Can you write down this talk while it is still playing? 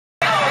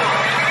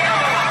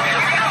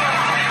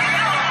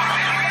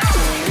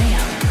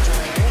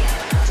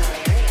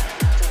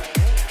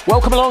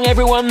Welcome along,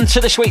 everyone,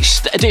 to this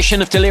week's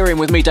edition of Delirium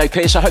with me, Dave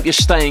Pearce. I hope you're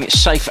staying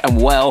safe and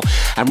well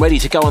and ready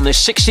to go on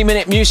this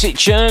 60-minute music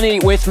journey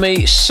with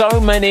me.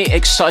 So many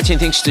exciting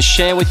things to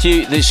share with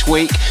you this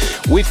week.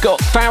 We've got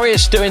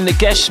Farius doing the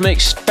guest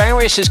mix.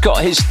 Farius has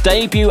got his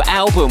debut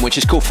album, which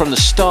is called From the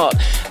Start,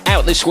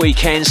 out this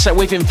weekend. So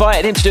we've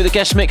invited him to do the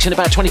guest mix in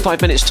about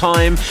 25 minutes'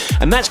 time.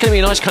 And that's going to be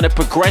a nice kind of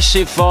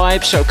progressive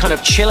vibe, so kind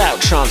of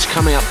chill-out trance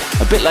coming up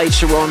a bit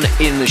later on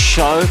in the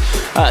show.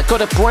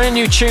 Got a brand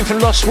new tune from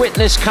Lost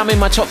Witness coming,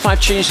 my top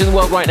 5 tunes in the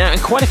world right now, and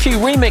quite a few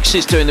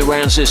remixes doing the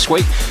rounds this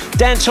week.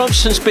 Dan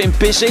Thompson's been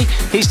busy.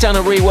 He's done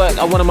a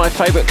rework on one of my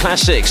favourite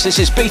classics. This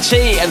is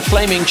BT and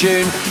Flaming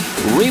June,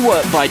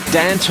 reworked by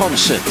Dan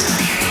Thompson.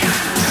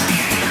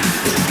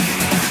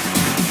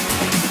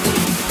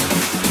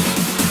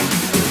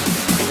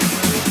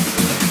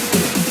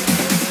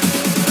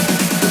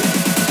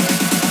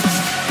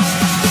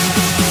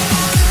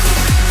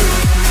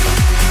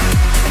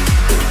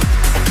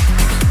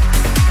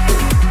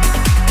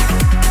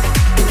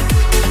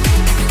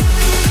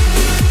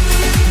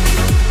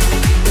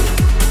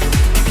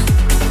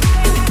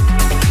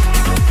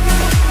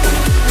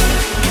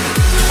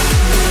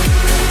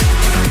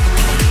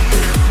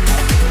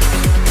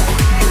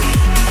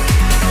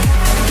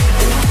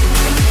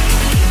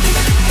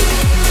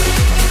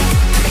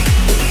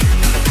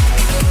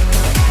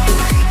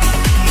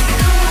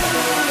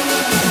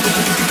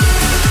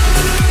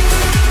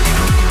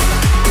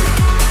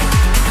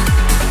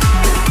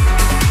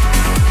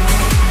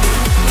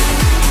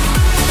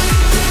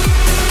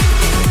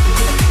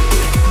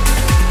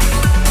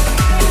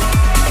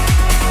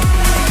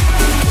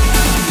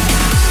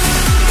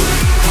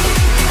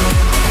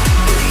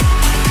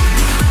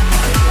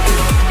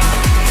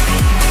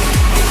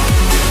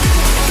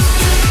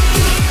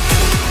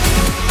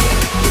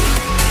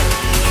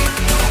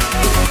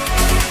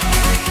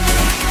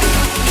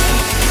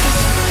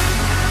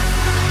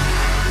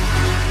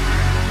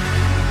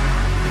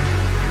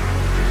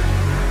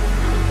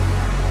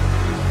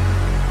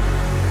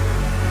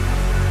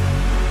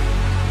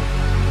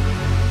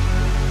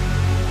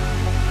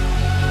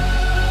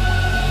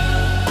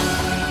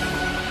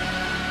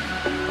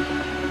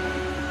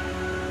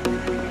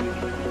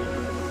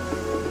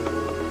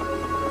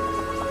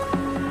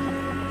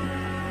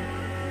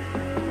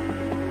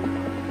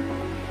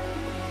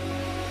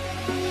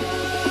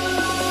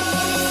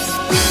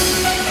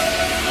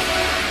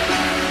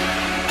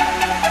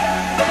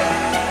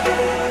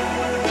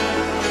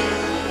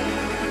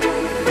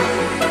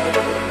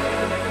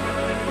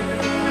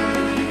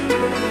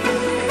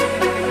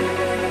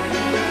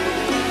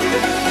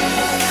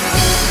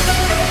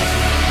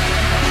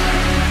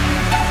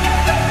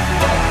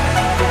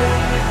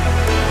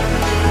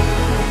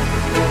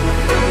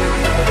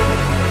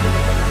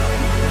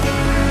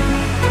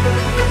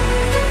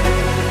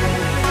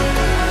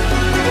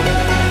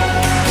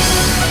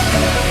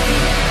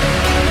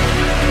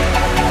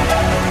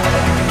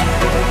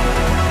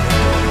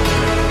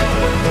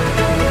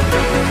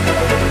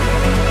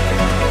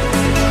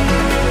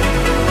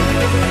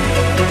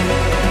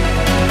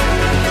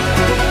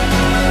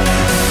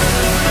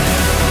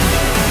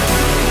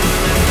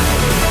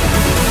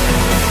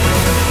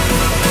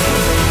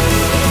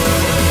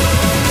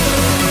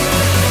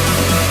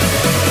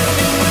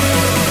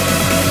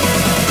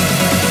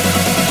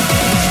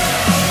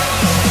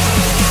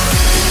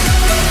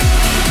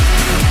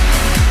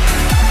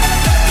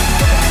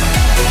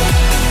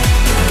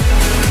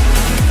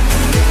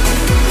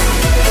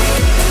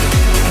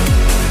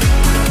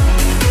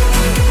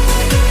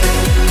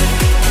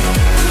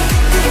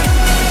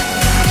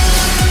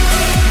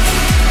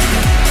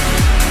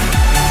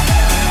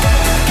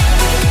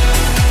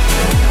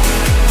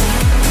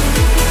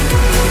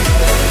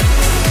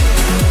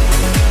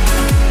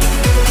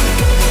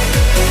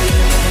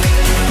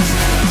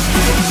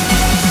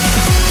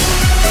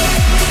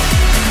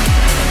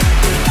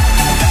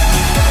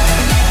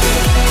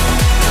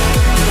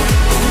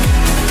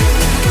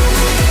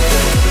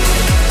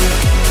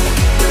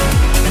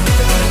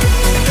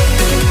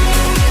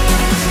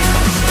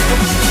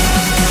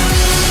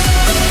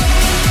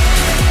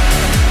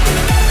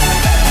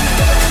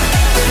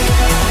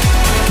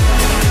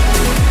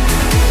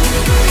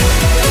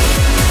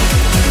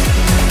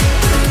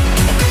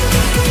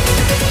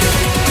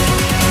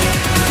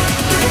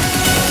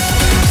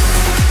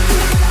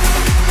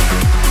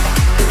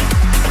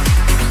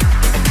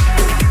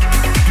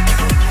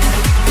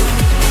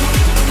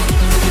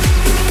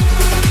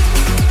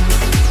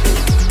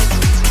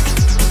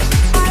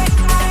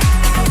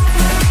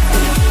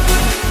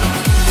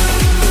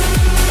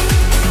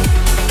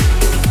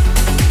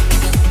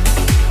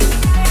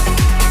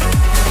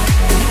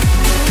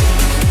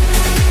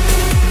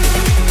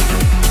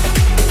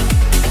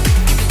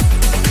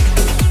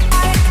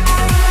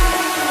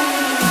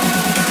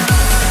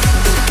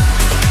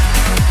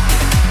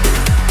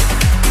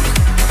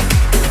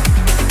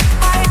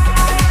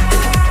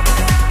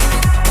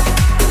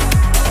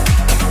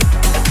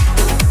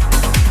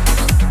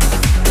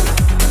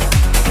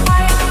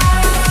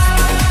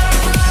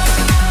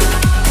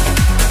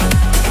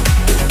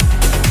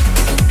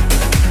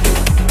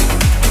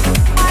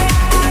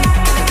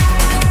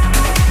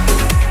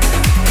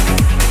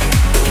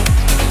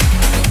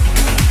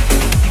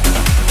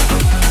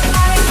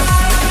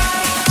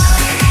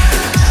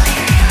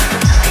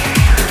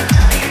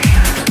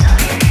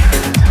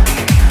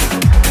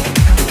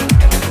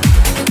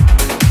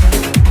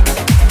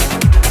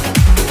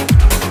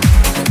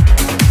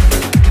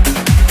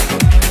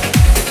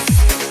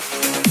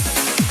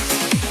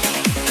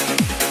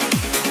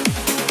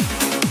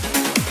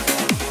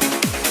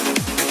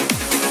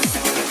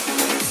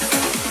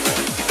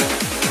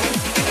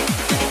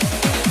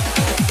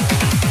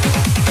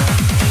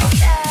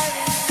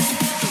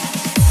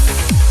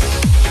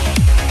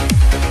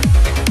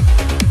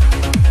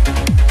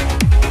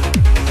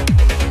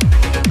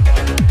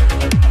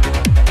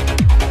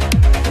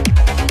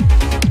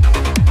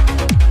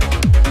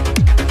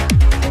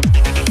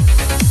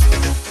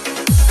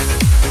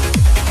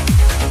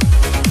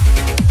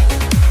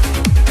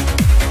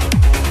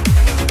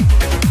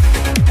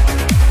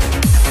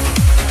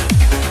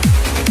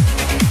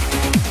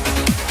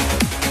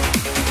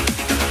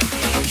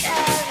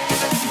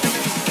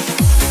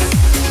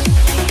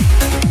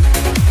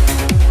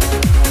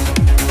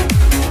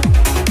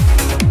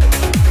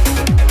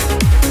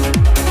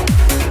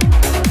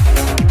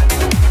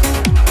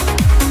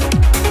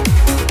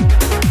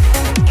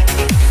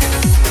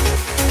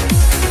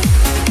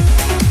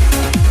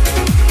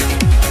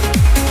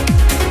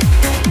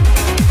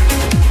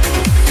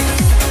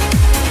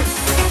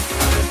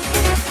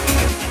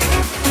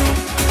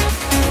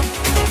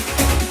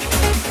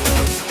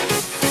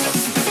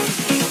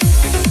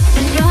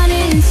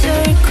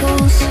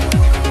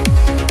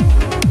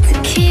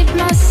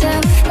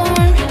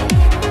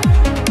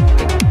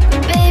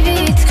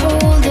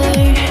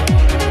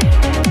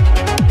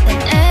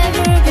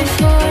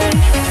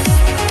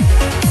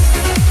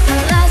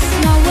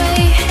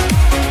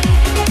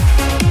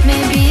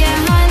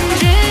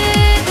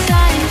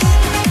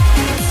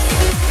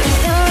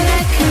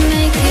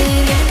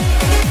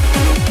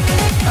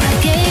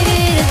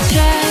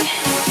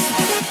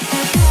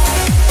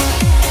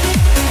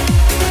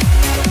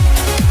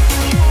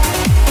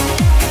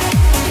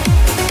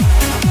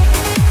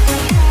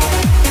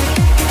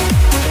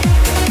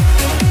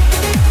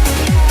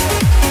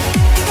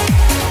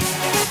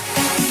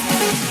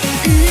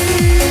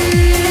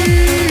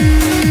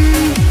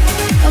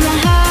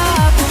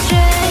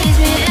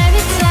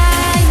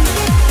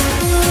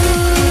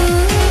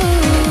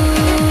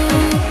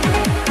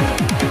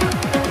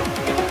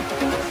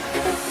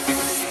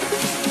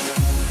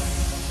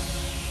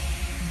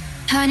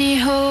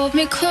 Honey, hold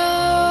me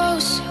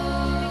close.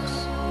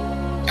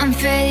 I'm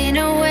fading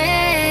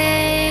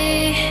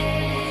away.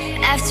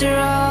 After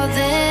all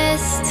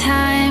this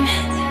time,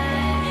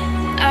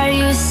 are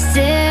you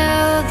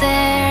still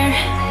there?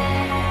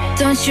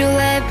 Don't you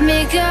let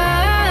me go.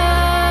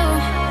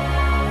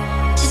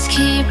 Just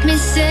keep me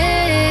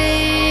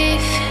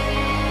safe.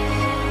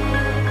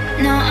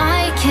 No,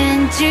 I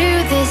can't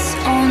do this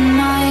on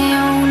my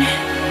own.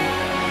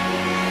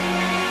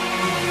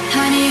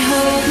 Honey,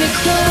 hold me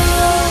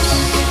close.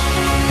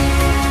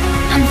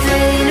 I'm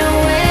fading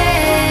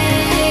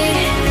away.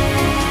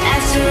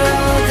 After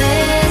all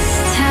this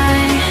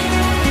time,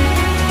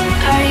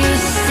 are you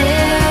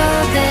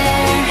still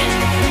there?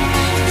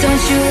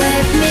 Don't you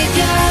let me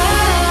go.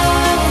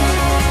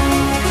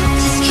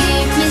 Just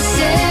keep me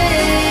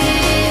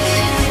safe.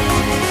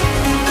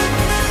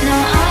 No,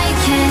 I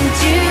can't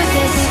do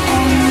this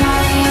on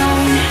my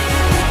own.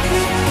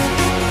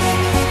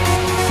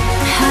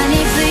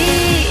 Honey,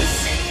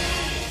 please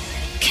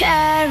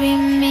carry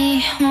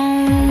me home.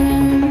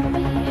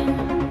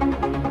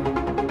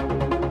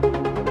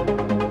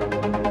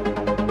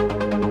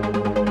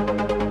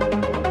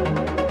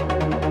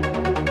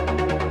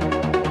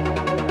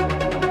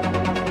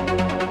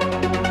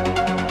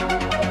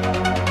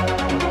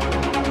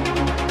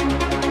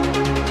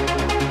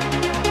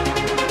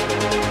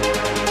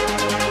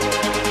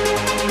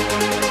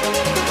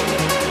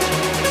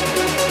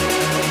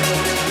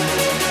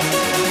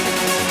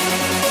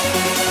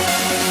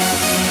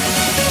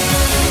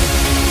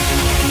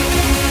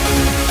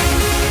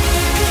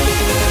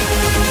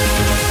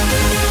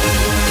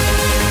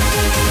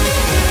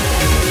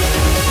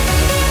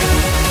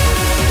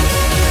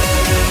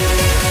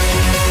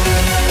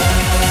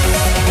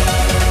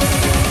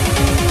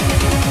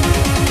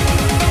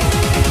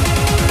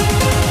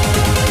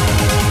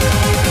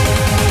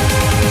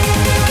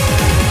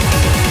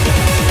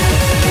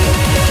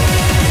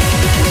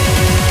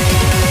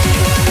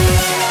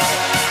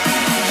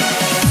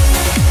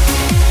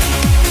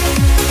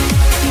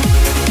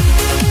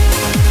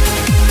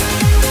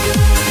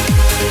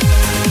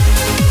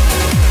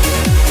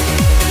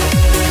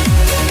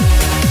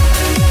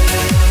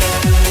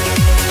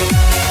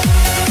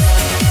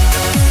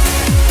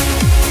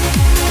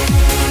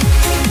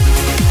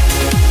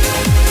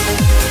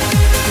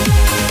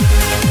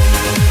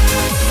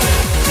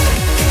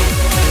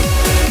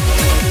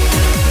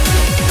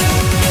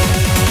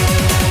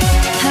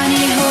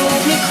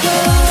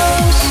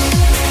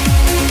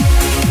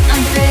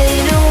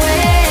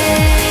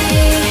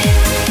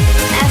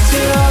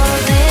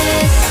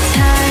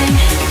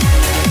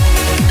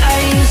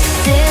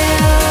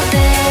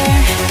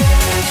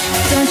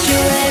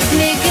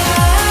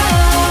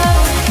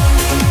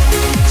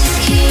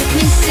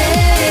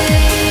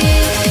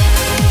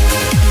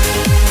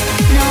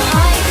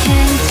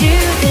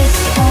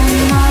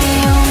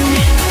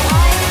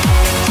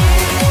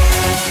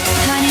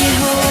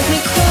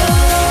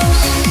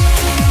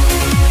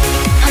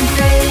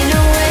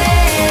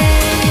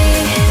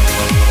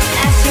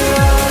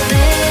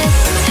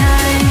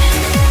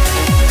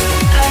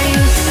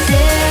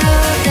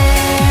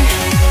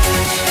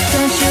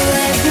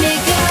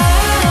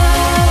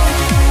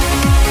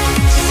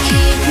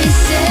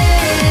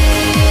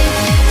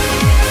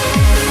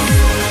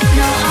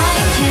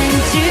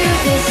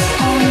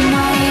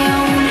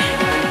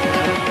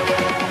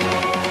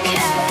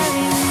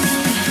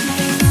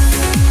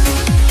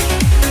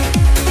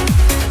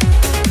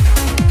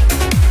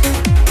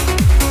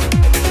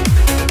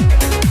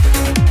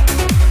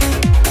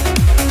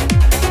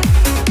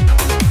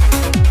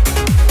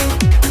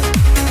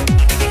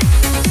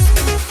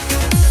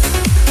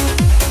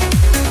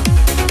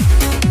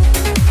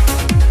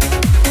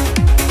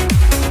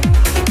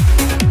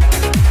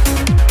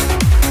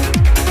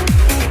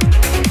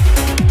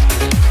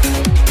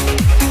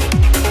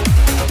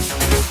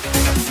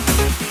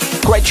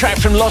 Track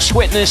from Lost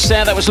Witness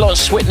there. That was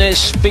Lost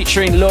Witness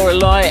featuring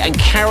Lorelei and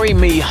Carry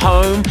Me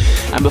Home.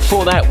 And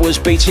before that was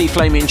BT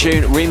Flaming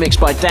June, remixed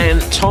by Dan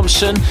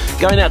Thompson.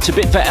 Going out to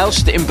Bitver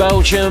Elst in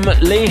Belgium.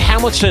 Lee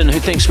Hamilton, who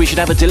thinks we should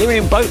have a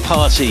Delirium boat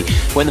party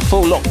when the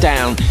full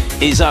lockdown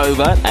is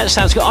over. That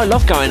sounds good. I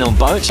love going on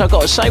boats. I've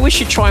got to say, we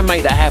should try and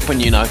make that happen,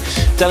 you know.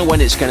 Don't know when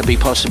it's going to be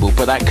possible,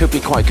 but that could be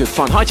quite good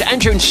fun. Hi to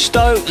Andrew in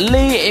Stowe,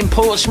 Lee in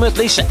Portsmouth,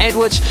 Lisa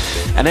Edwards,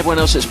 and everyone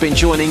else that's been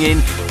joining in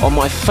on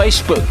my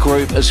Facebook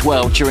group as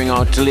well during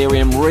our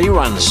Delirium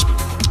reruns.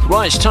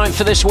 Right, it's time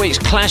for this week's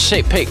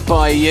classic pick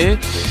by you.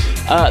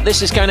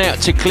 This is going out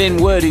to Glyn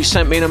Wood, who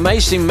sent me an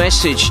amazing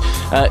message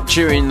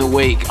during the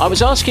week. I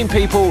was asking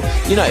people,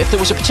 you know, if there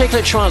was a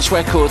particular trance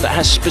record that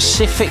has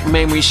specific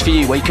memories for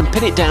you, where you can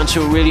pin it down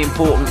to a really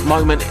important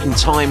moment in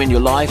time in your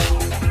life.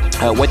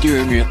 Whether you're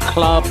in your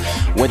club,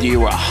 whether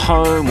you're at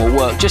home or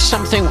work, just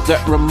something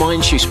that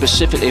reminds you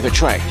specifically of a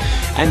track.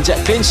 And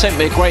Glyn sent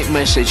me a great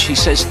message. He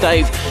says,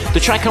 Dave, the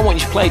track I want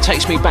you to play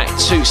takes me back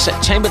to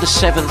September the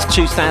 7th,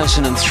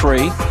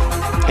 2003.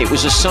 It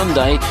was a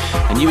Sunday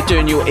and you were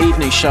doing your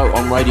evening show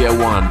on Radio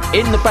 1.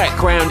 In the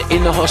background,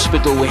 in the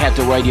hospital, we had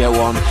the radio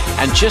on.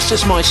 And just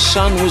as my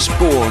son was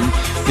born,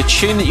 The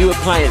tune that you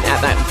were playing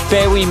at that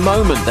very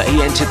moment that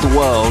he entered the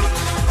world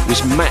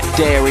was Matt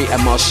Darey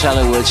and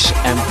Marcella Woods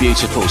and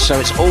Beautiful. So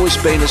it's always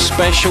been a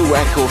special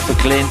record for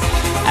Glyn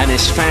and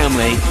his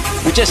family.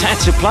 We just had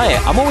to play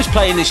it. I'm always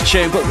playing this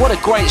tune, but what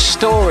a great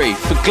story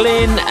for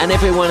Glyn and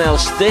everyone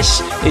else.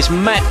 This is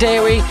Matt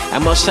Darey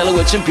and Marcella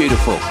Woods and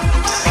Beautiful.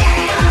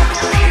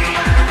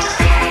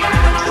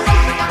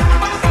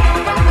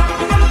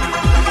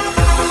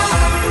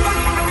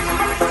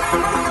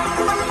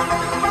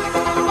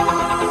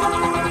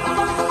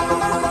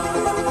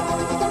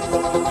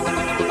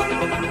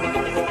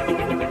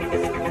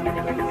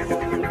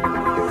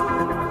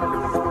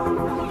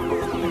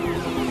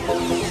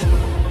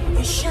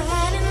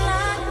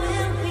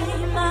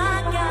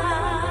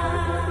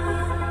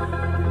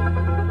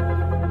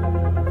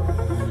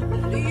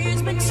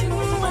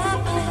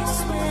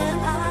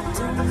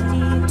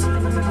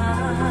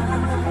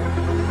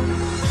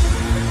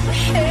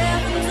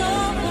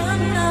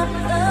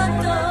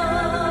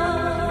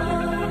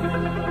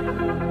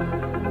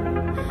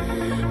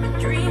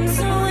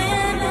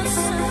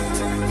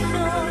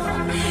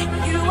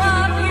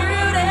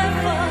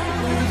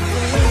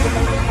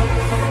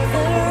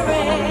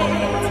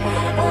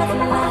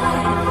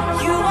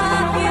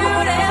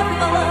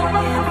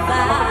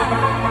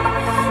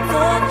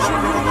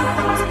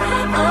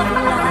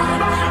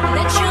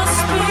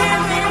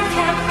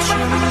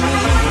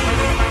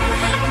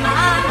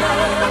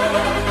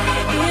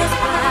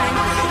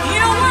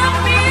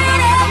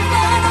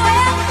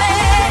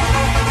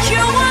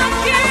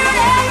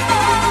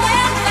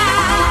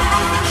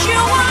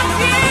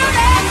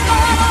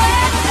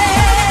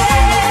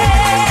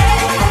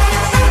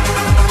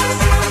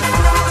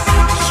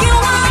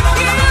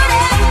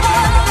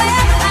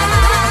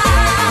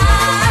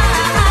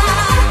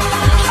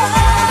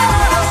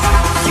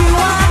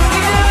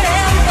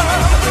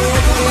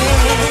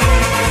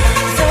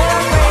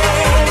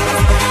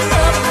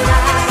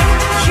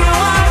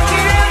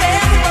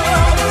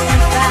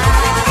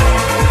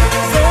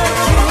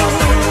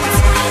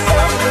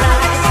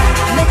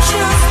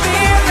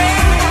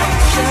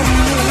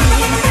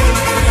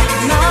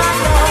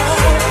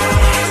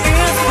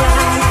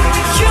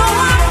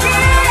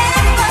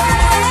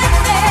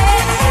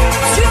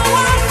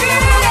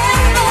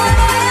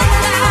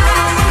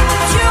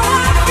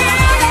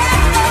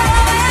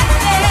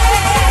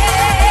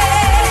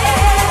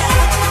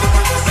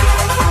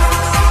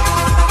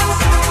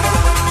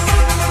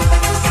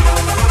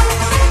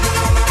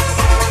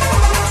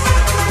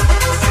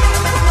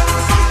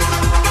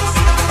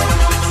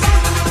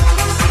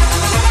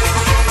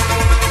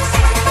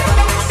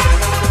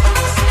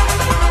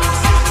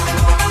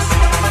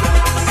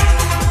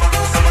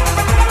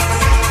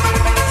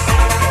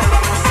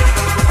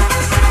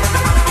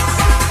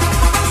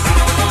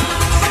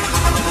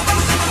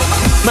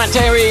 Matt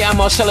Darey and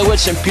Marcella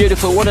Woods and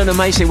Beautiful. What an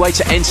amazing way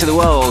to enter the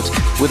world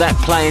with that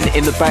playing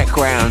in the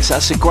background.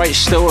 That's a great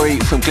story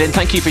from Glyn.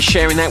 Thank you for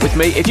sharing that with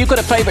me. If you've got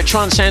a favourite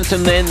trance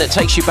anthem then that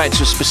takes you back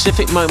to a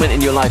specific moment in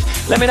your life,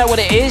 let me know what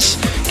it is.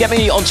 Get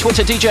me on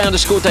Twitter,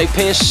 DJ_Dave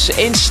Pearce,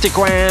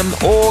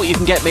 Instagram, or you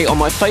can get me on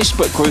my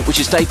Facebook group, which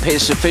is Dave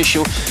Pearce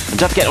Official. And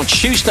don't forget, on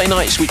Tuesday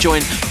nights we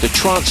join the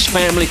Trance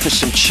family for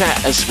some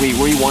chat as we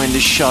rewind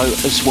the show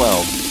as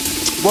well.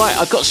 Right,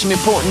 I've got some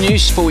important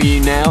news for you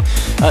now.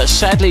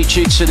 Sadly,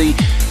 due to the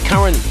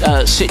current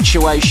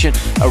situation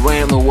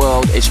around the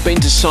world, it's been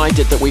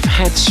decided that we've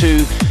had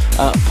to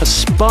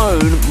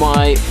postpone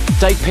my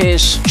Dave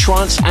Pearce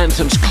Trance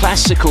Anthems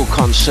Classical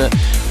concert,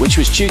 which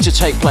was due to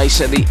take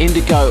place at the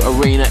Indigo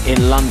Arena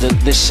in London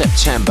this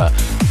September.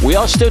 We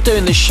are still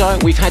doing the show.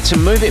 We've had to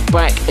move it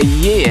back a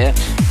year,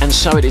 and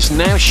so it is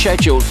now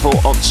scheduled for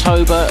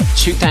October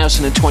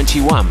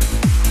 2021.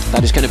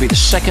 That is going to be the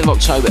 2nd of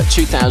October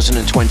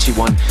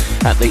 2021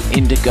 at the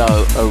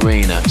Indigo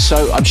Arena.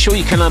 So I'm sure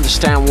you can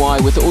understand why,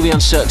 with all the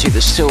uncertainty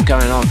that's still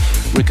going on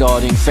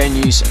regarding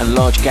venues and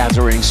large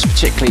gatherings,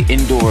 particularly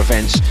indoor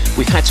events,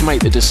 we've had to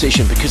make the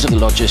decision because of the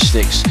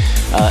logistics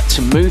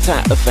to move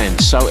that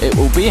event. So it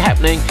will be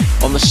happening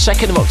on the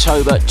 2nd of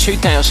October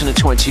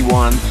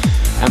 2021.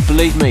 And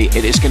believe me,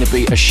 it is going to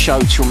be a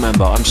show to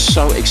remember. I'm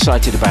so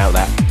excited about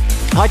that.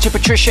 Hi to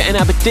Patricia in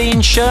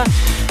Aberdeenshire.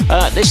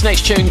 This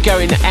next tune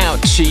going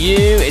out to you.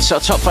 It's our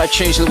top 5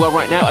 tunes of the world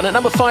right now. And at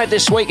number 5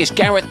 this week is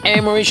Gareth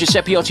Emery,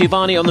 Giuseppe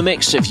Ottaviani on the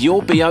mix of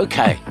You'll Be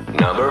Okay.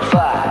 Number 5.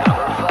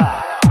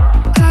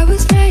 I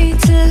was made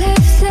to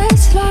live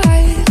this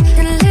life,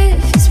 and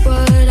live is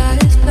what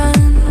I've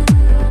done.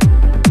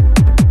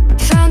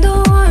 Found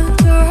a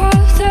wonder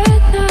of the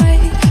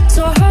night,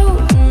 so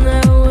hoping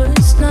there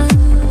was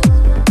none.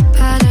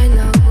 But I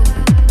know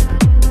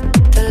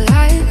the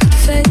light could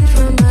fade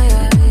from my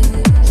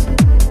eyes,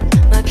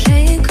 my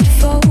plane could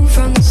fall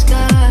from the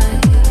sky.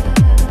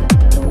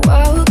 The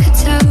world could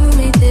tell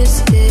me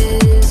this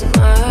is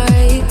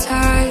my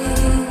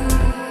time.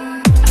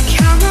 I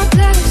count my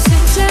blessings.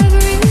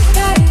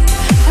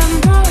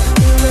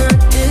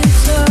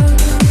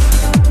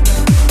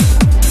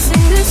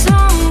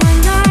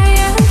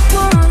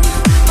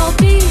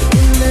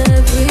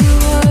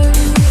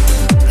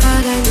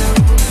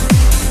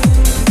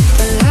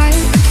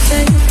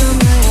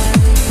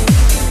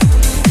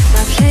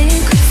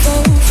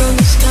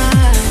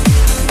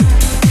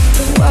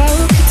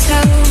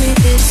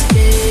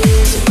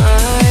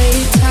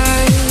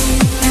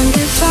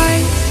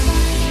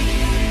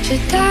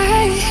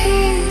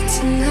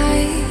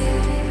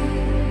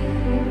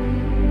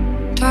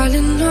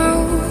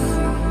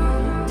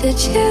 that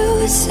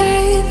you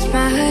saved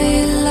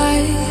my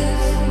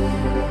life.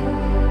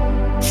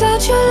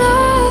 Felt your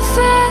love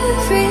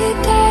every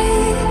day.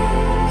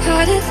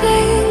 Had a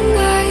thing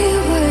I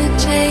would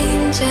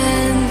change,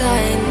 and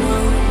I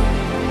know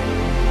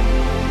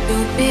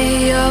you'll be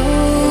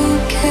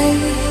okay.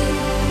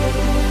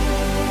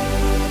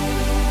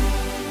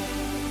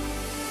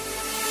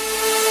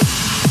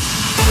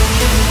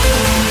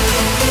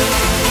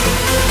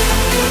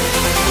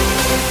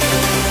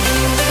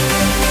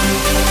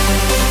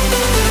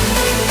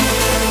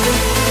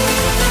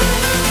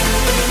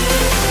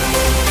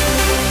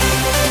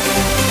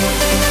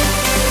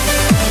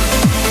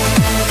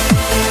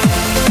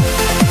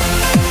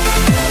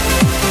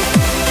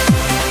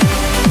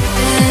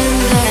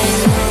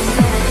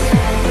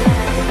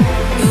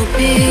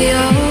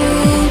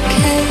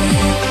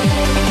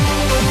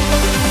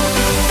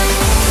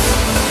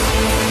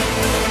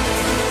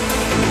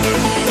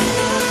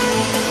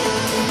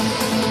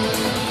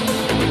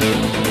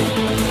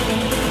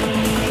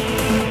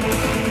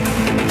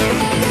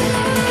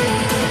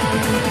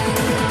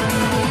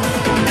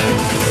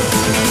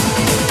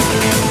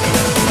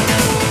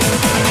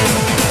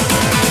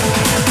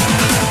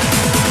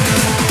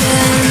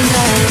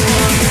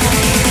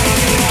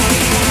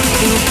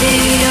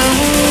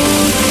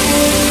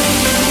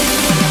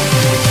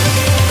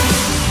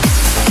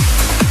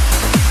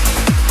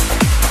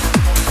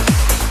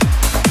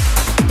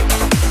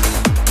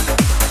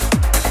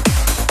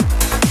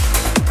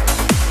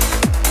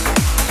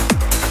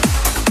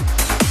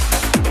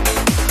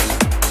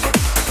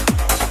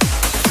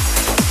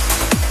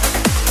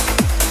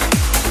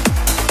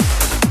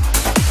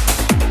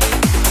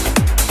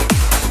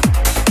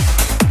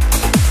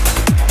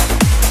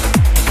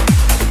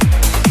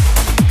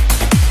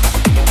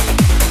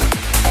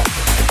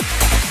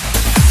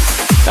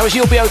 That was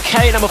You'll Be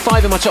Okay, number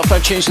 5 in my top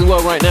 5 tunes in the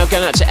world right now.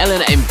 Going out to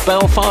Ellen in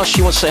Belfast.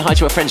 She wants to say hi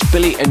to her friends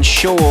Billy and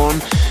Sean,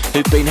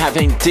 who've been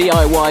having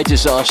DIY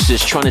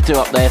disasters trying to do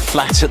up their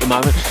flat at the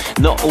moment.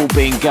 Not all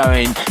been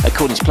going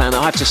according to plan.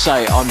 I have to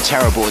say, I'm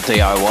terrible at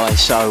DIY,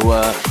 so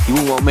you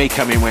wouldn't want me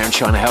coming around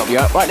trying to help you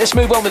out. Right, let's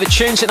move on with the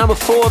tunes at number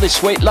 4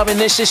 this week. Loving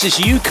this. This is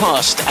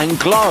Ucast and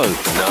Glow.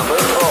 Number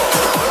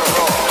 4.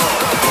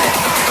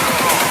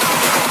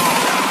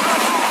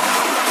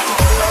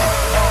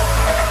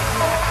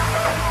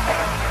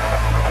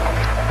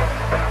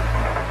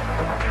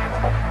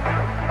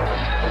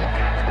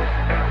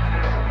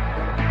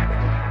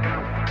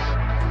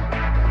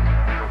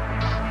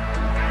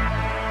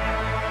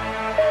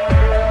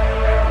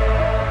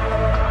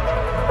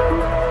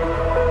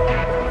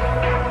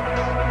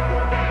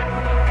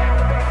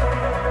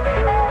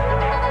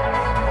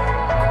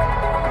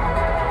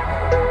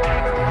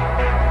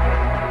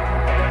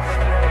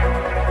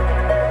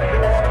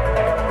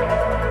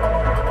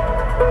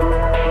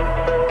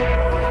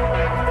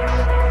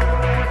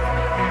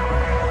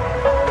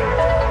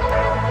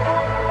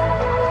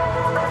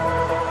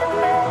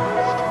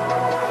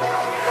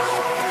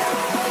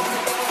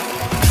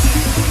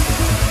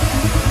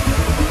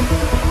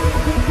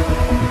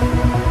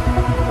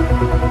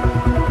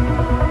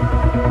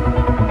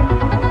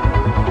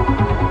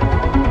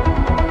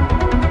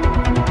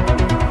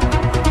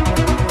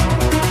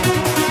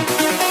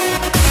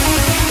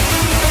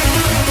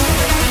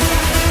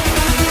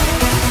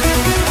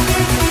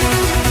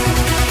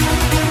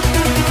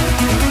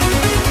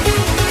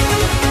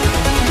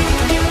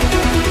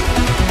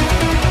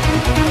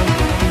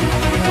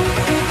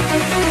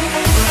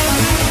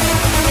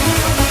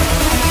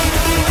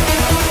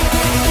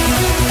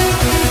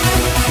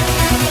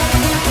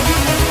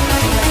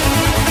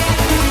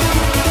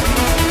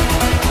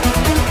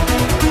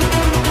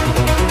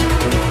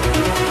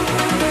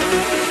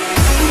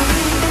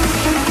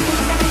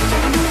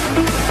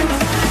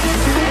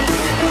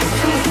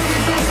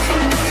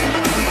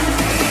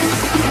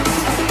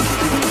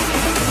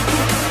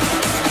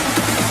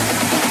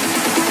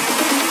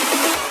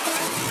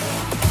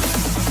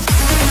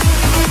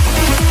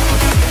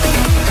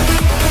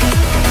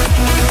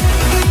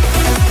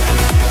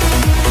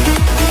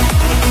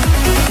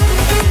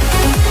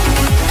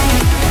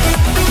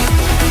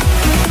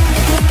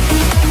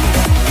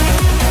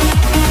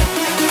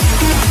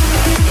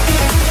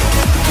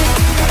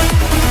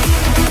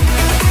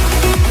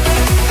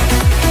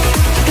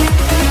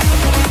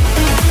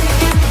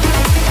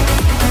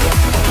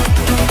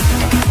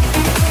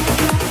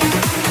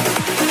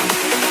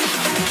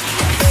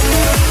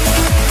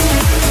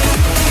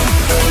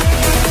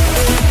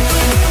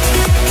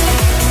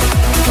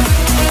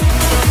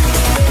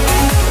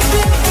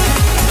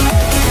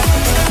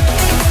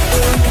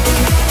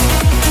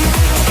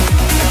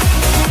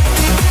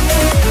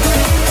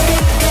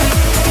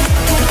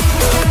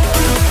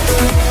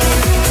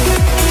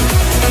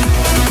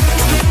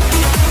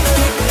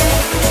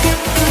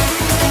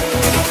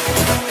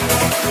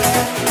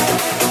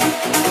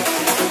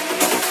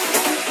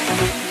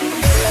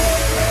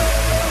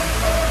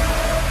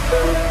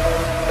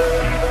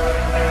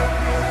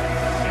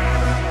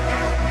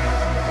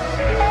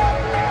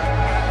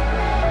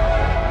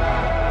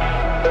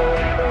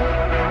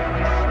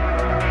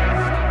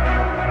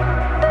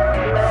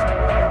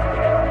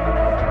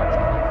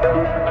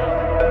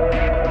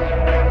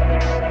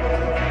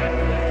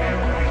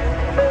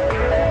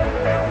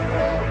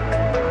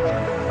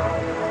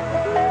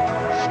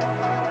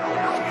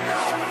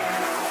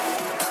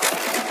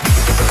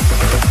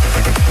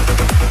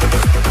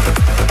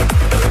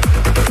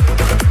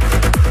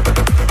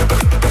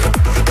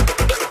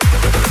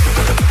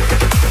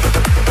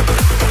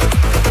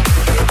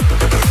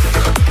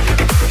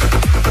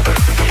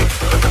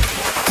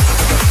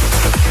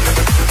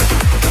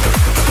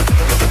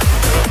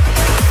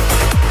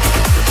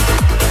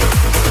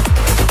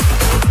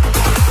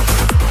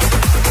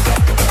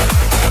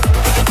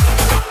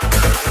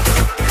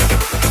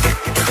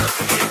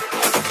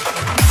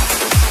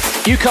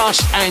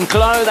 Ucast and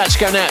Glow, that's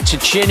going out to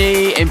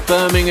Ginny in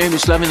Birmingham,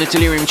 who's loving the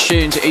Delirium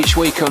tunes each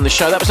week on the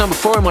show. That was number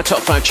 4 in my top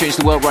 5 tunes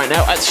in the world right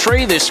now. At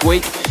 3 this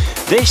week,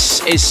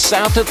 this is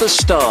South of the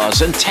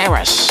Stars and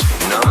Terrace.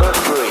 Number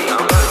 3.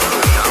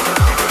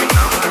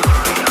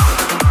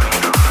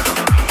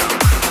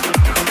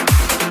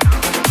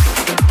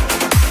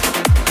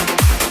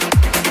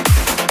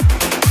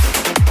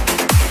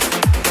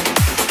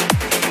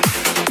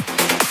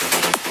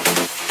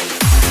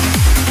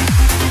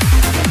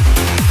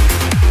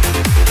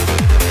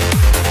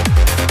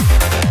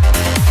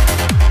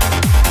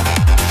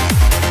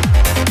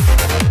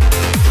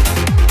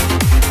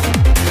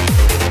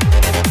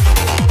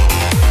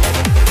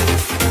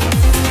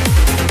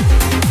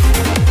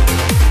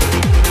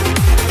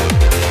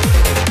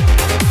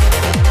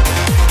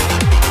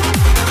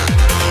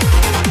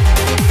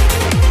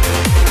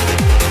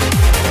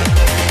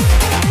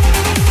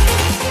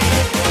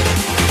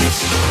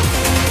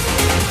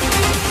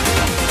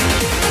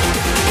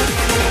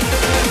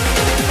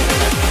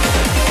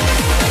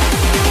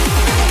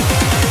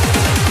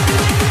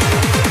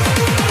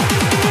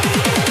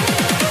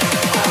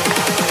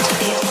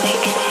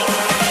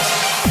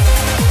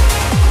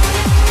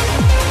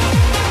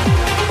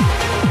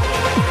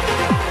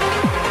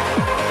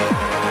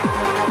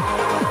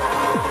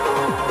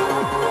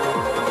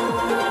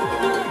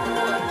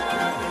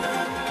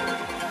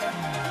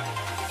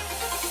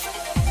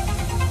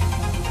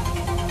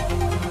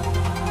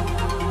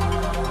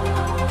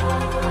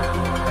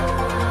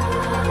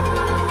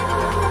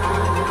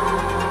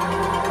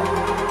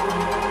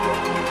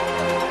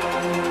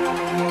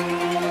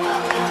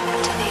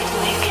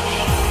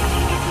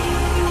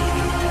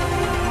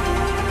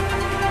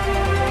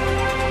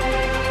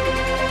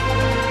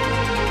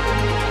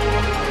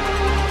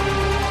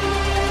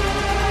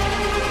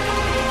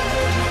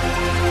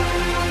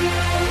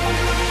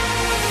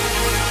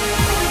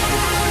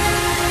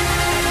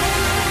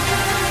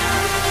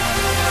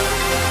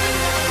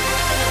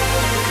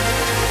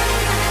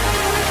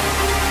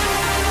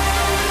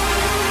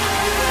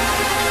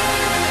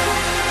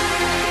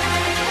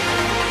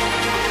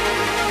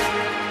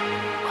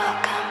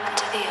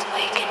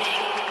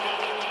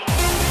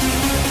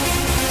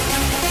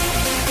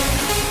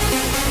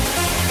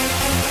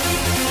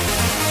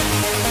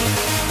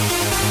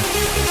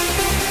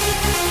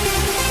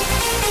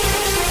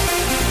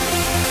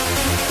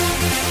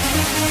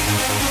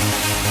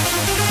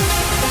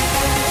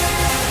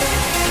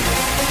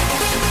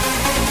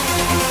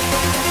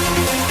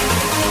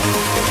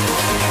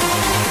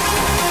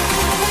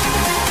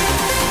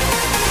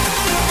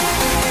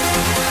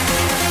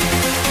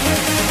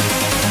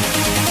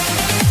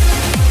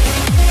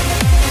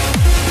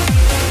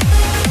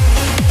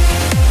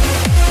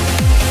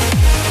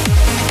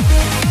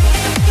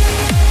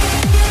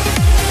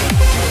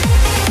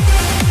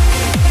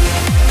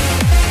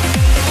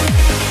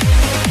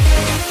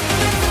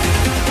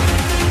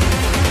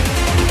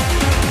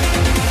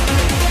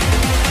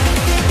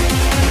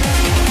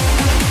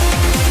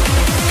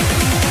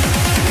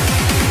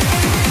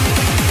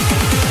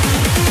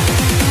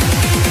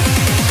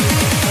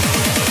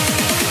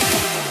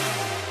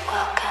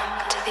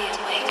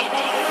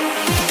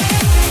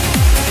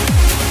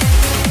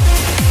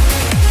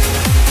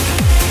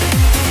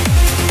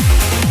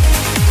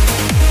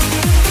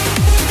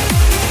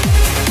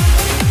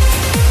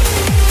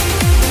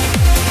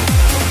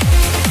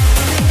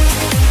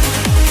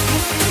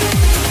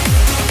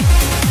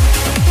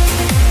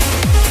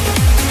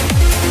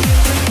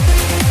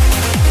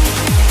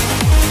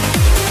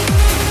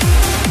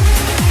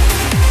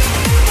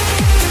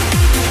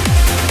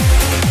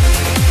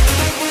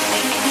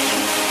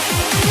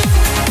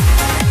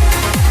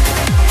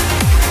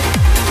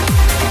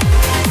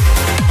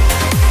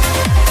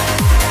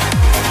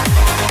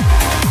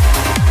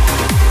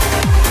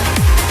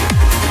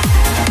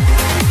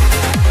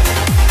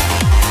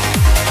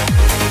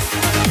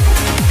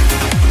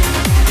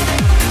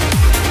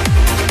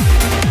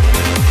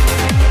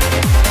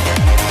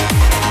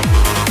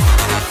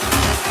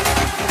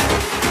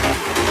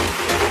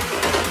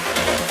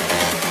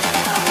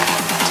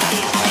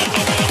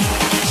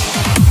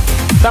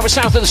 That was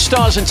South of the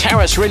Stars and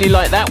Terrace. Really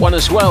like that one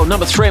as well.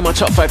 Number 3 in my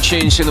top 5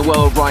 tunes in the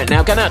world right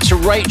now. Going out to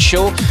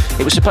Rachel.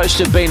 It was supposed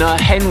to have been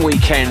a hen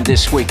weekend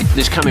this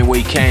coming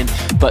weekend,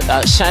 but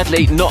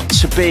sadly not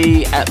to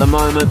be at the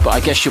moment. But I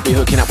guess you'll be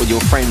hooking up with your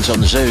friends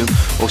on Zoom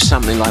or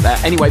something like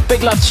that. Anyway,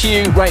 big love to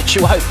you,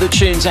 Rachel. Hope the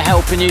tunes are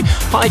helping you.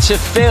 Hi to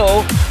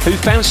Phil, who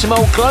found some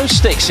old glow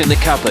sticks in the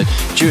cupboard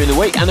during the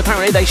week, and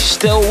apparently they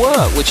still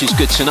work, which is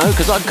good to know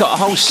because I've got a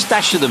whole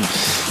stash of them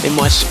in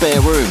my spare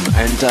room,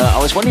 and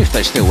I was wondering if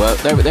they still work.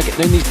 They're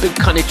in these big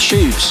kind of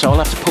tubes, so I'll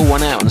have to pull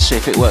one out and see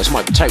if it works.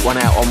 Might take one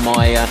out on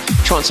my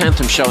Trance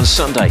Anthem show on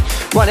Sunday.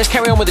 Right, let's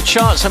carry on with the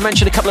charts. I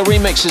mentioned a couple of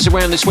remixes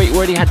around this week. We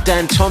already had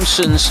Dan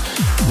Thompson's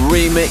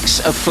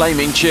remix of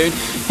Flaming June.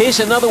 Here's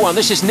another one.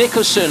 This is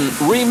Nicholson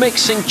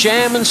remixing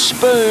Jam and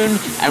Spoon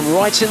and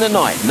Right in the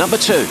Night. Number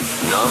 2.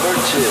 Number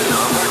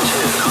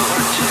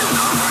 2.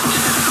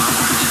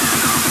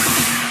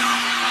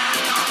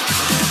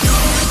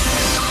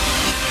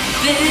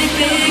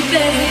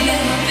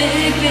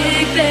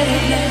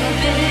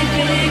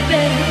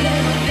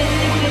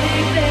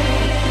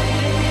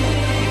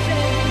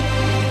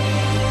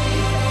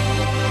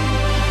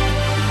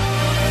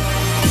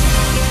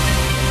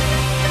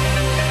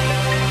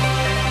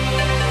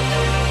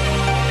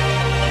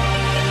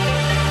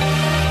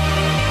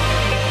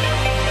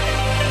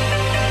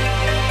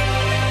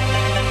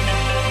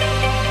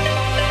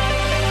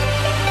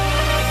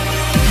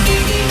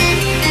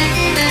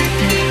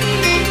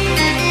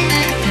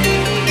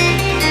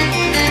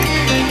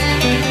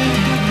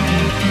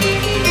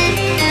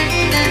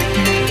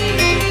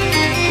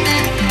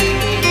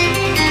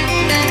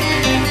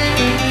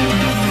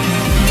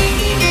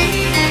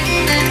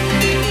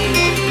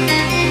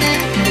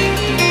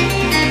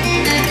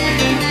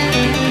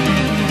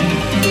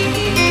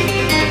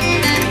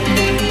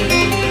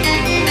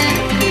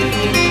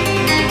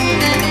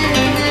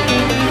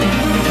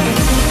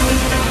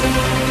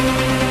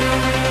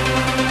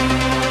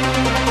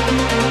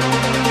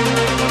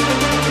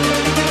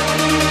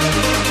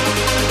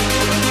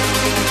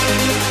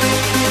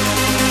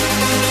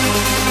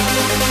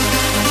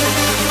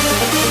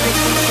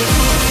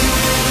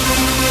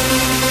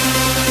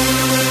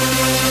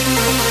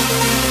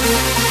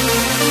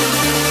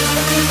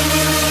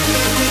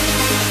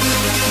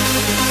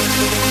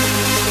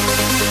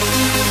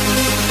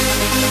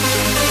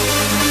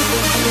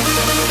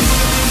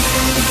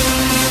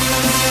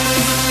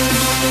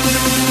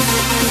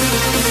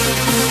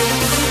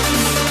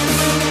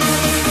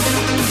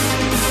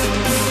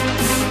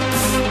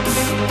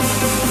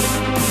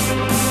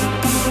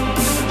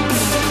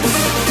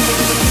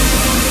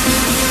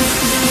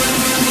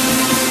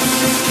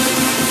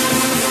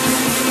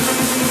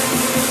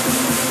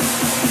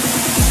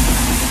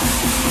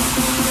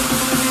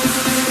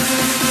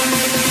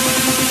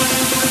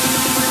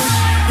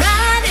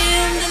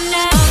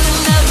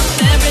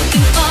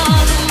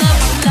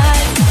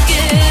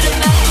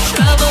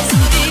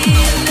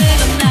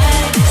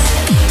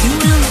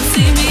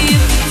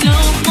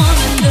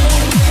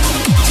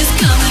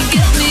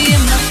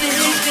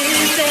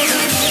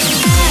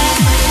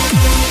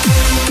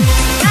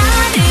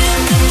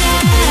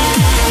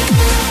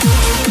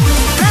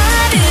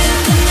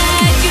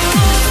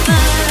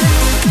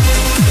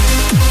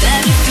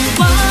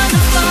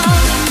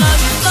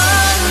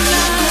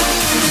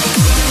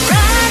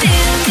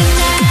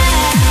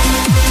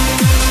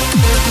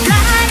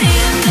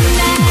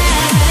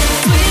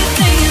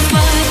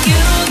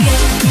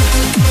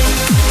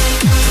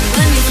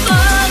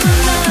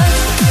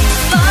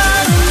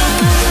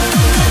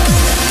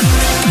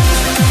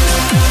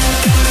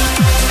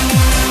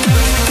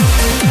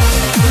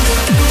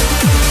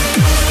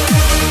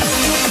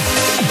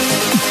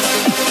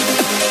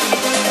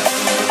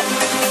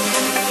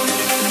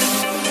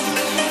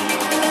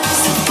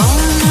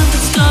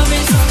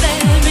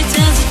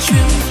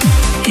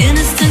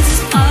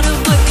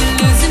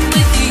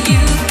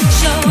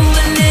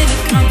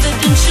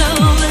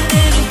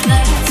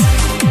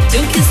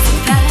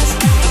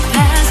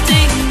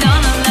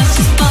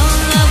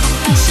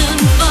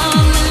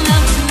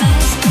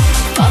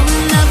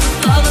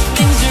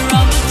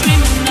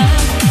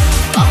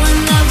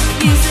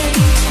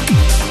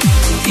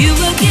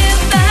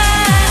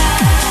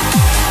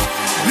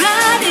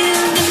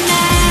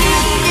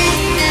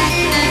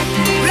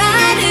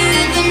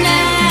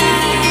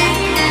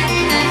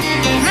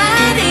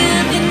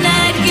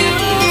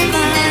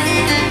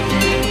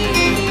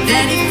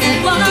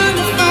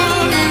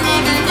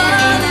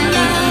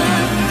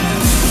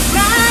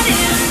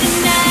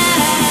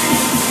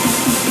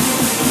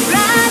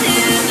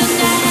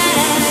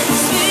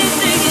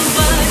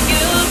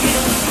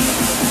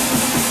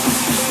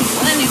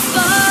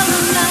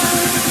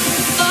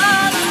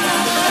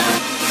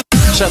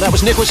 So that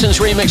was Nicholson's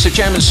remix of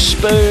Jam and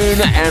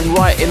Spoon and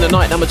Right in the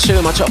Night, number 2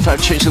 of my top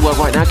 5 tunes of the world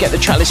right now. Get the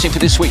track listing for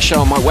this week's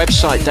show on my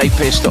website,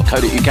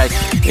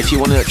 davepearce.co.uk, if you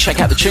want to check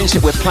out the tunes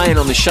that we're playing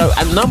on the show.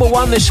 And number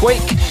 1 this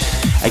week,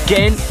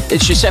 again,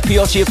 it's Giuseppe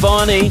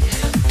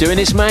Ottaviani doing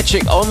his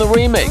magic on the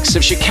remix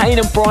of Chicane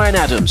and Bryan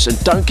Adams and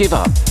Don't Give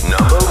Up.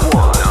 Number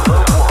 1.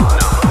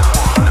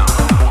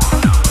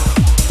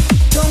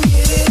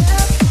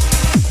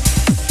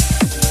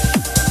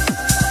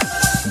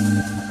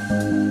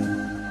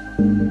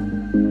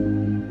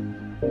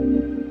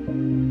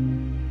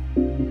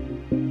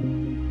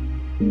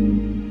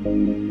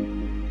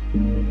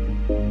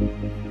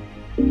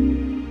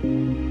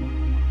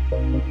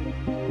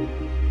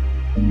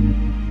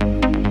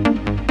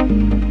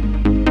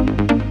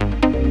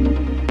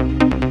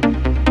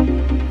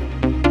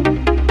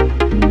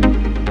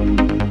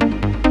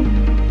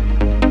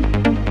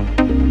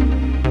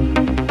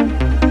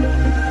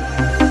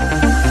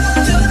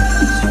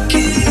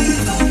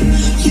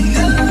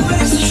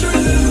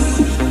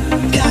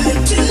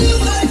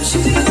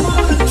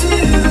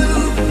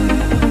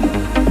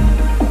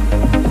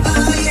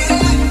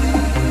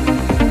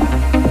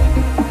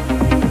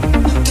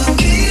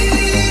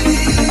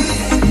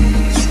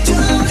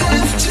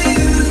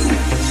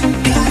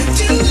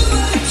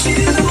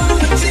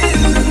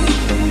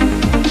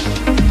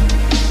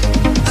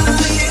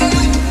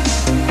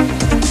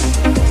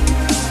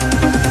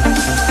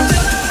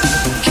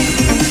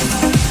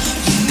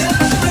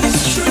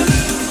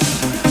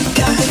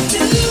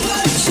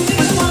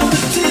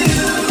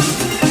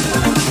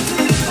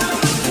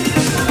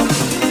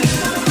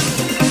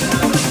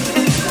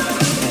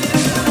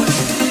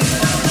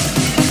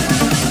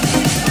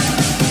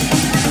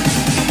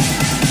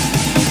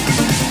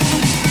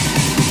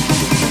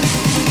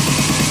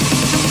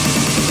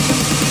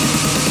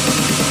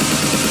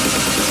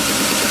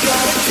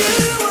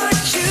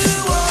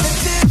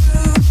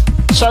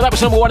 So that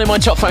was number one in my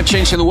top 5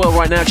 tunes in the world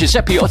right now.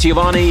 Giuseppe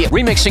Ottaviani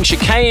remixing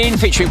Chicane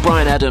featuring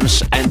Bryan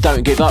Adams and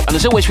Don't Give Up. And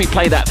as always, we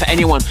play that for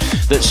anyone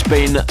that's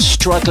been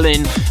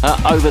struggling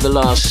over the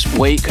last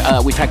week.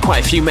 We've had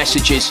quite a few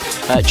messages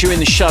during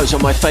the shows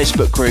on my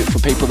Facebook group for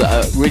people that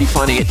are really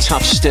finding it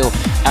tough still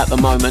at the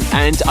moment.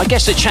 And I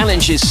guess the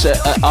challenge is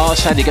are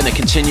sadly going to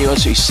continue.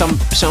 Obviously,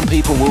 some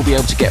people will be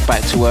able to get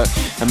back to work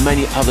and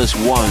many others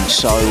won't.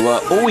 So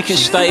all we can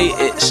say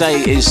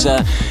is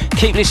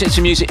keep listening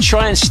to music,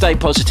 try and stay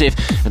positive,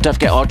 and don't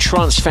forget our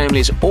trance family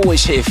is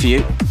always here for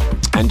you.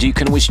 And you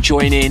can always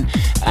join in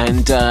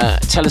and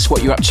tell us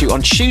what you're up to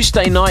on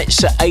Tuesday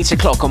nights at 8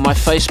 o'clock on my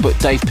Facebook,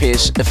 Dave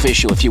Pearce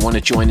Official, if you want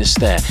to join us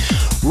there.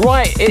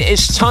 Right, it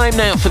is time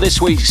now for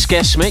this week's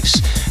guest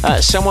mix.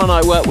 Someone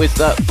I worked with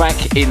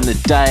back in the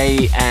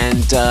day,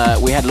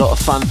 and we had a lot of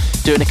fun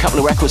doing a couple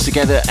of records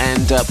together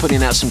and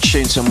putting out some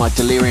tunes on my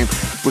Delirium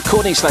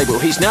recordings label.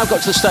 He's now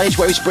got to the stage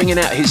where he's bringing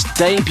out his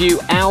debut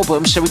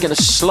album, so we're going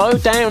to slow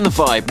down the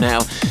vibe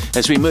now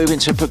as we move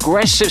into a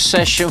progressive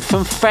session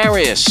from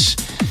Farius.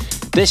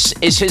 This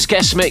is his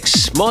guest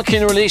mix,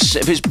 marking the release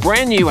of his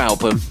brand new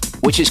album,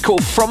 which is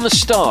called From the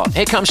Start.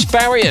 Here comes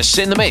Farius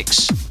in the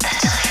mix.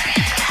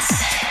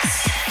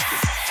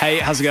 Hey,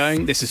 how's it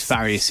going? This is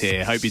Farius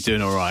here. Hope you're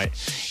doing all right.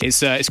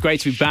 It's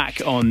great to be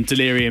back on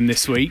Delirium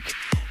this week.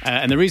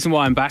 And the reason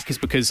why I'm back is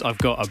because I've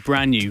got a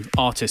brand new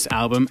artist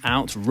album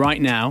out right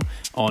now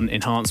on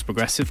Enhanced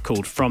Progressive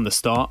called From the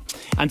Start.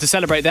 And to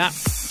celebrate that,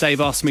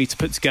 Dave asked me to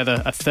put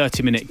together a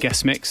 30-minute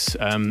guest mix.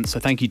 So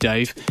thank you,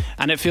 Dave.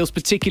 And it feels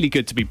particularly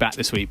good to be back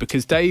this week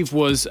because Dave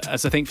was,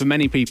 as I think for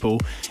many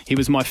people, he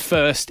was my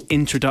first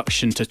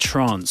introduction to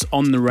trance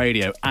on the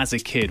radio as a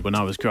kid when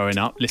I was growing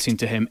up, listening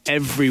to him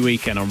every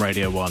weekend on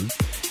Radio 1.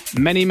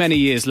 Many, many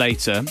years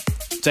later,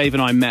 Dave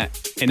and I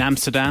met in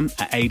Amsterdam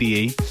at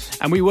ADE,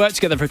 and we worked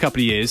together for a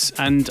couple of years,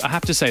 and I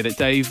have to say that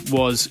Dave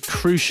was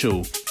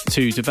crucial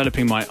to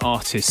developing my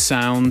artist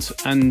sound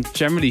and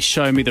generally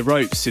showing me the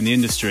ropes in the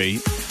industry.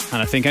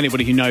 And I think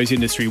anybody who knows the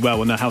industry well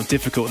will know how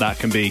difficult that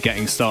can be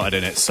getting started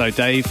in it. So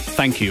Dave,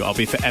 thank you. I'll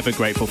be forever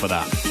grateful for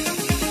that.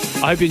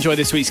 I hope you enjoy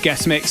this week's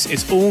guest mix.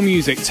 It's all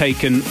music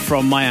taken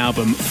from my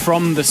album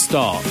From the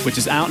Start, which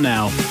is out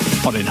now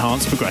on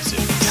Enhanced Progressive.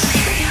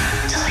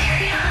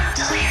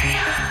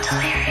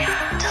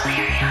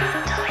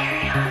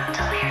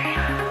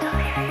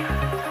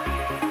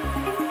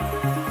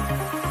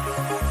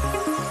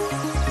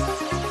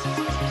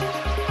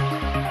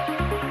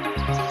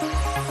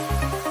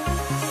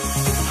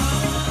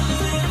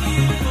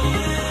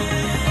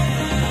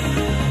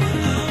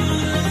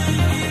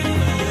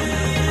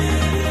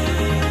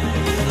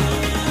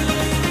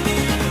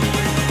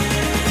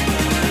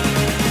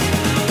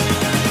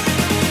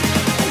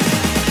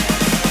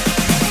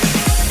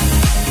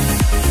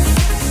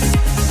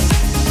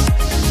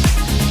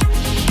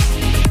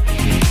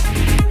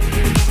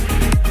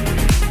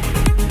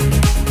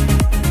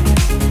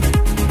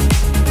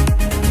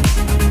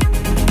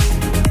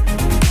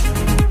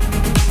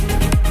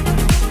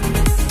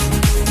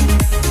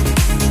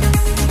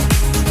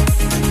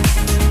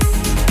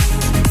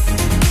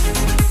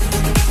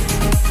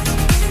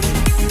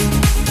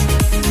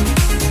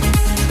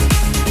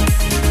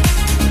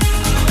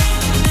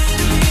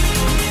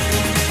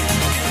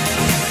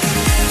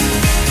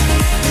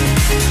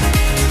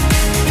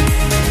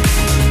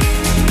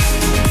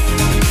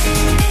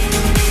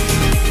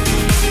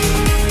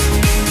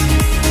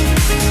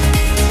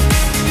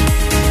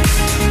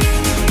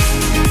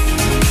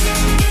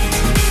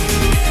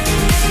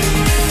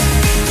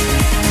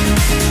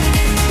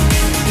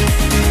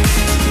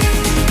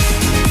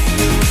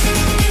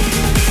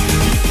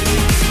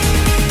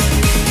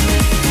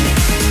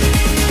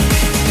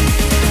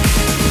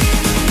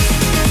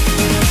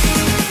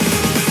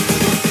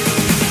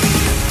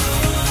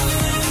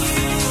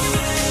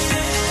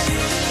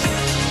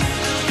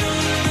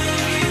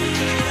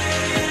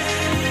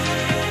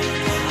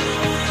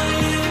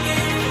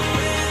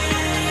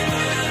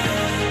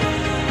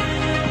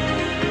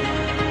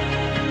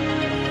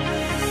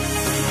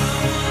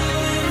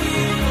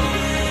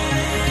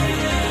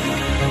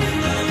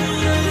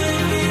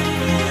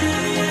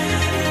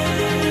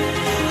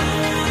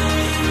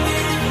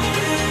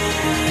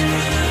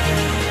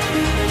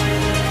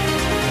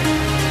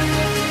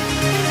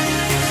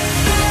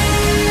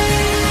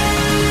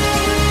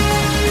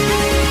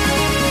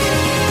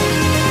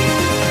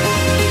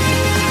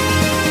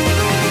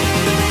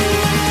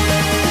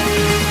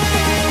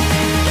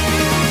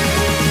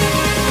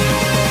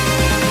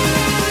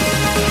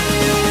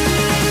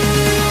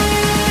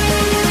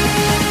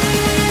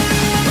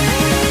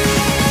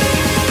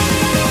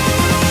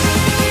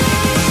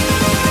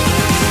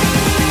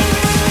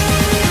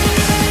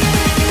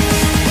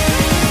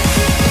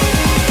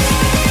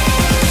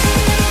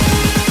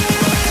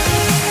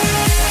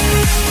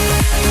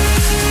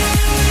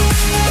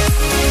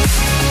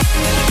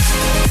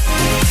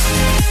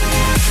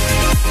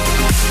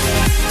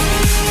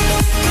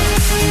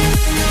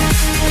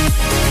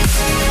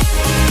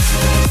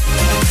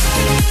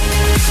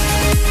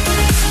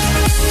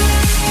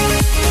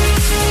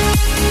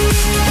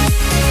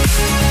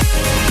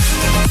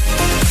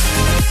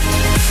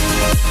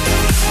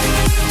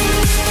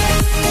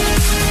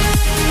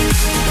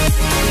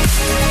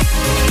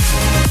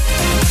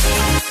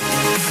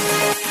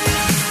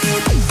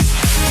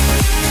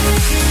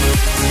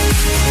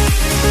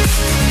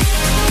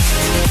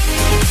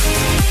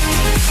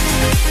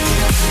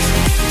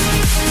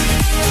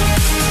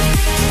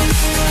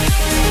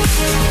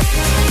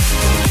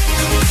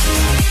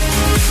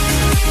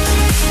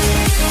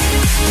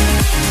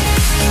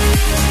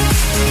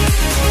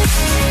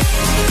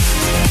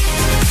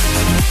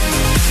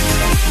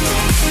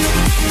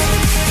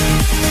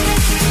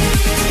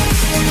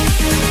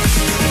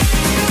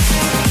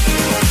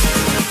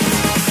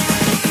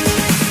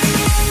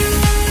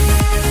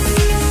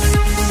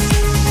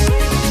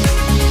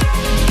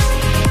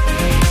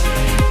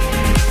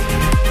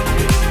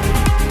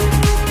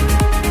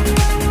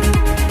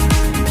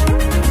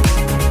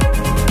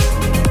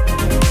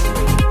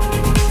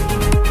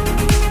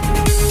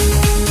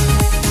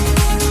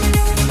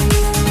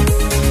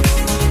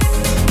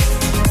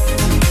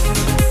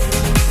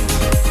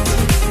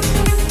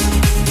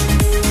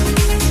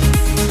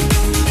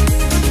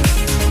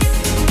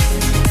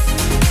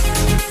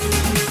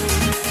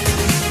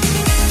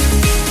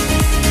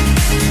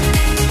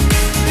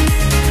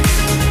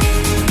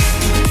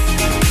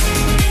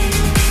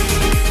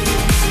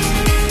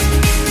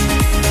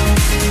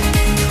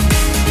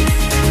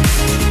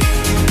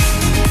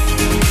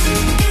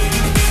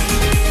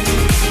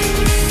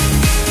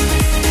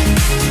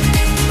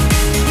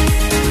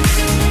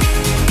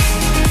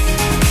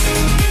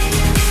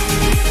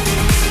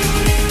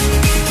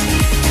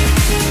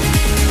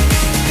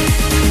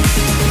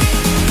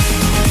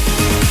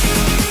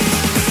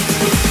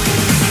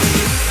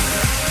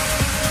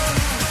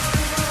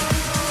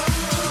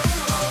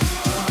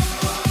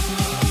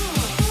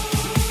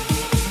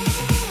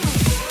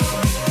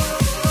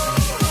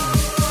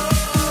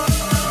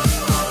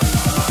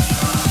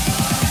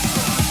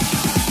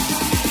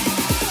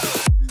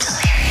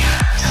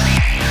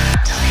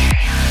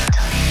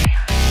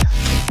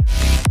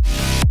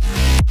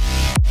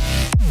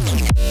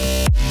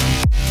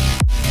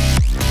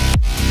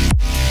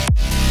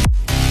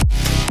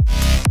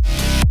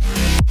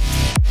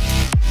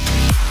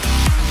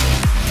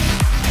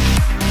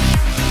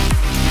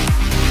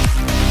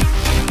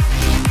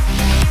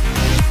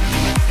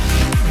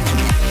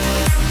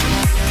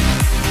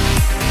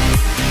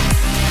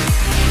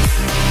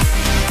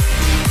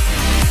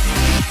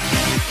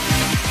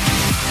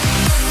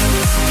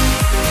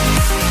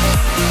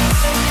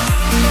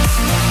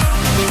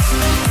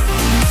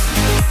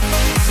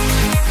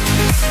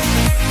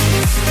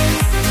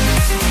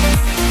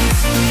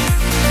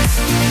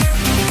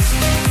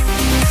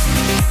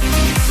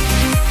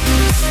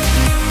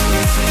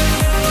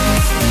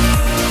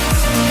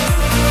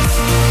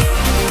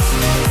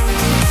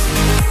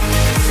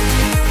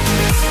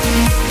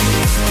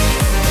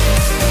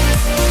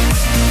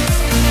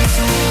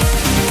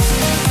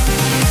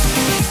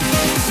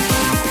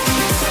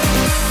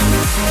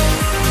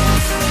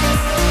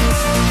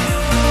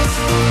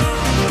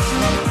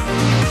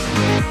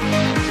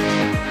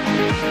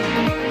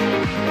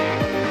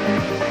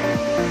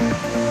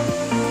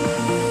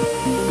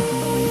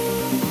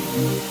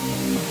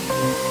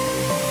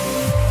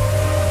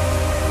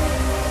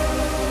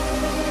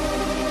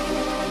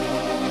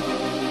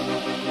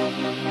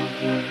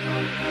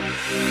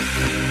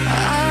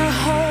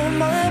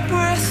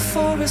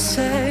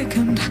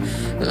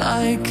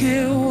 like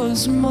it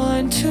was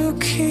mine to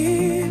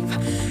keep.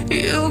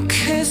 You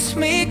kissed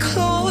me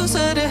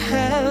closer to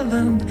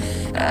heaven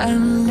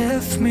and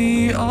lift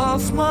me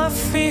off my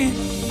feet.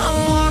 I'm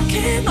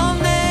walking on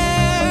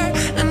air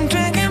and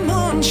drinking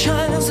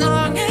moonshine as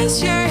long as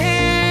you're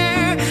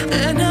here.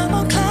 And I'm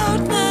on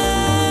cloud nine.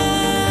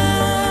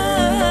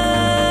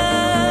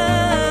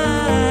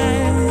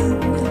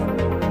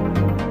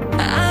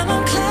 I'm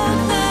on cloud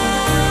nine.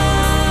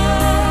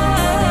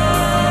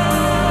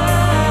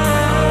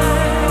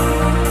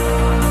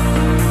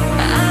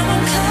 I'm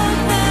on cloud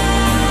nine.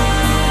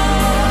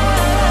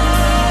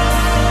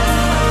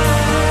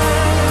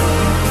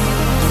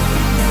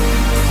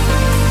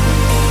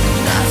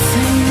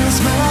 Nothing else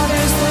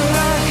matters, the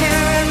right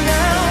here and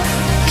now.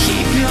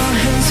 Keep your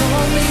hands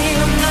on me,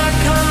 I'm not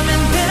gonna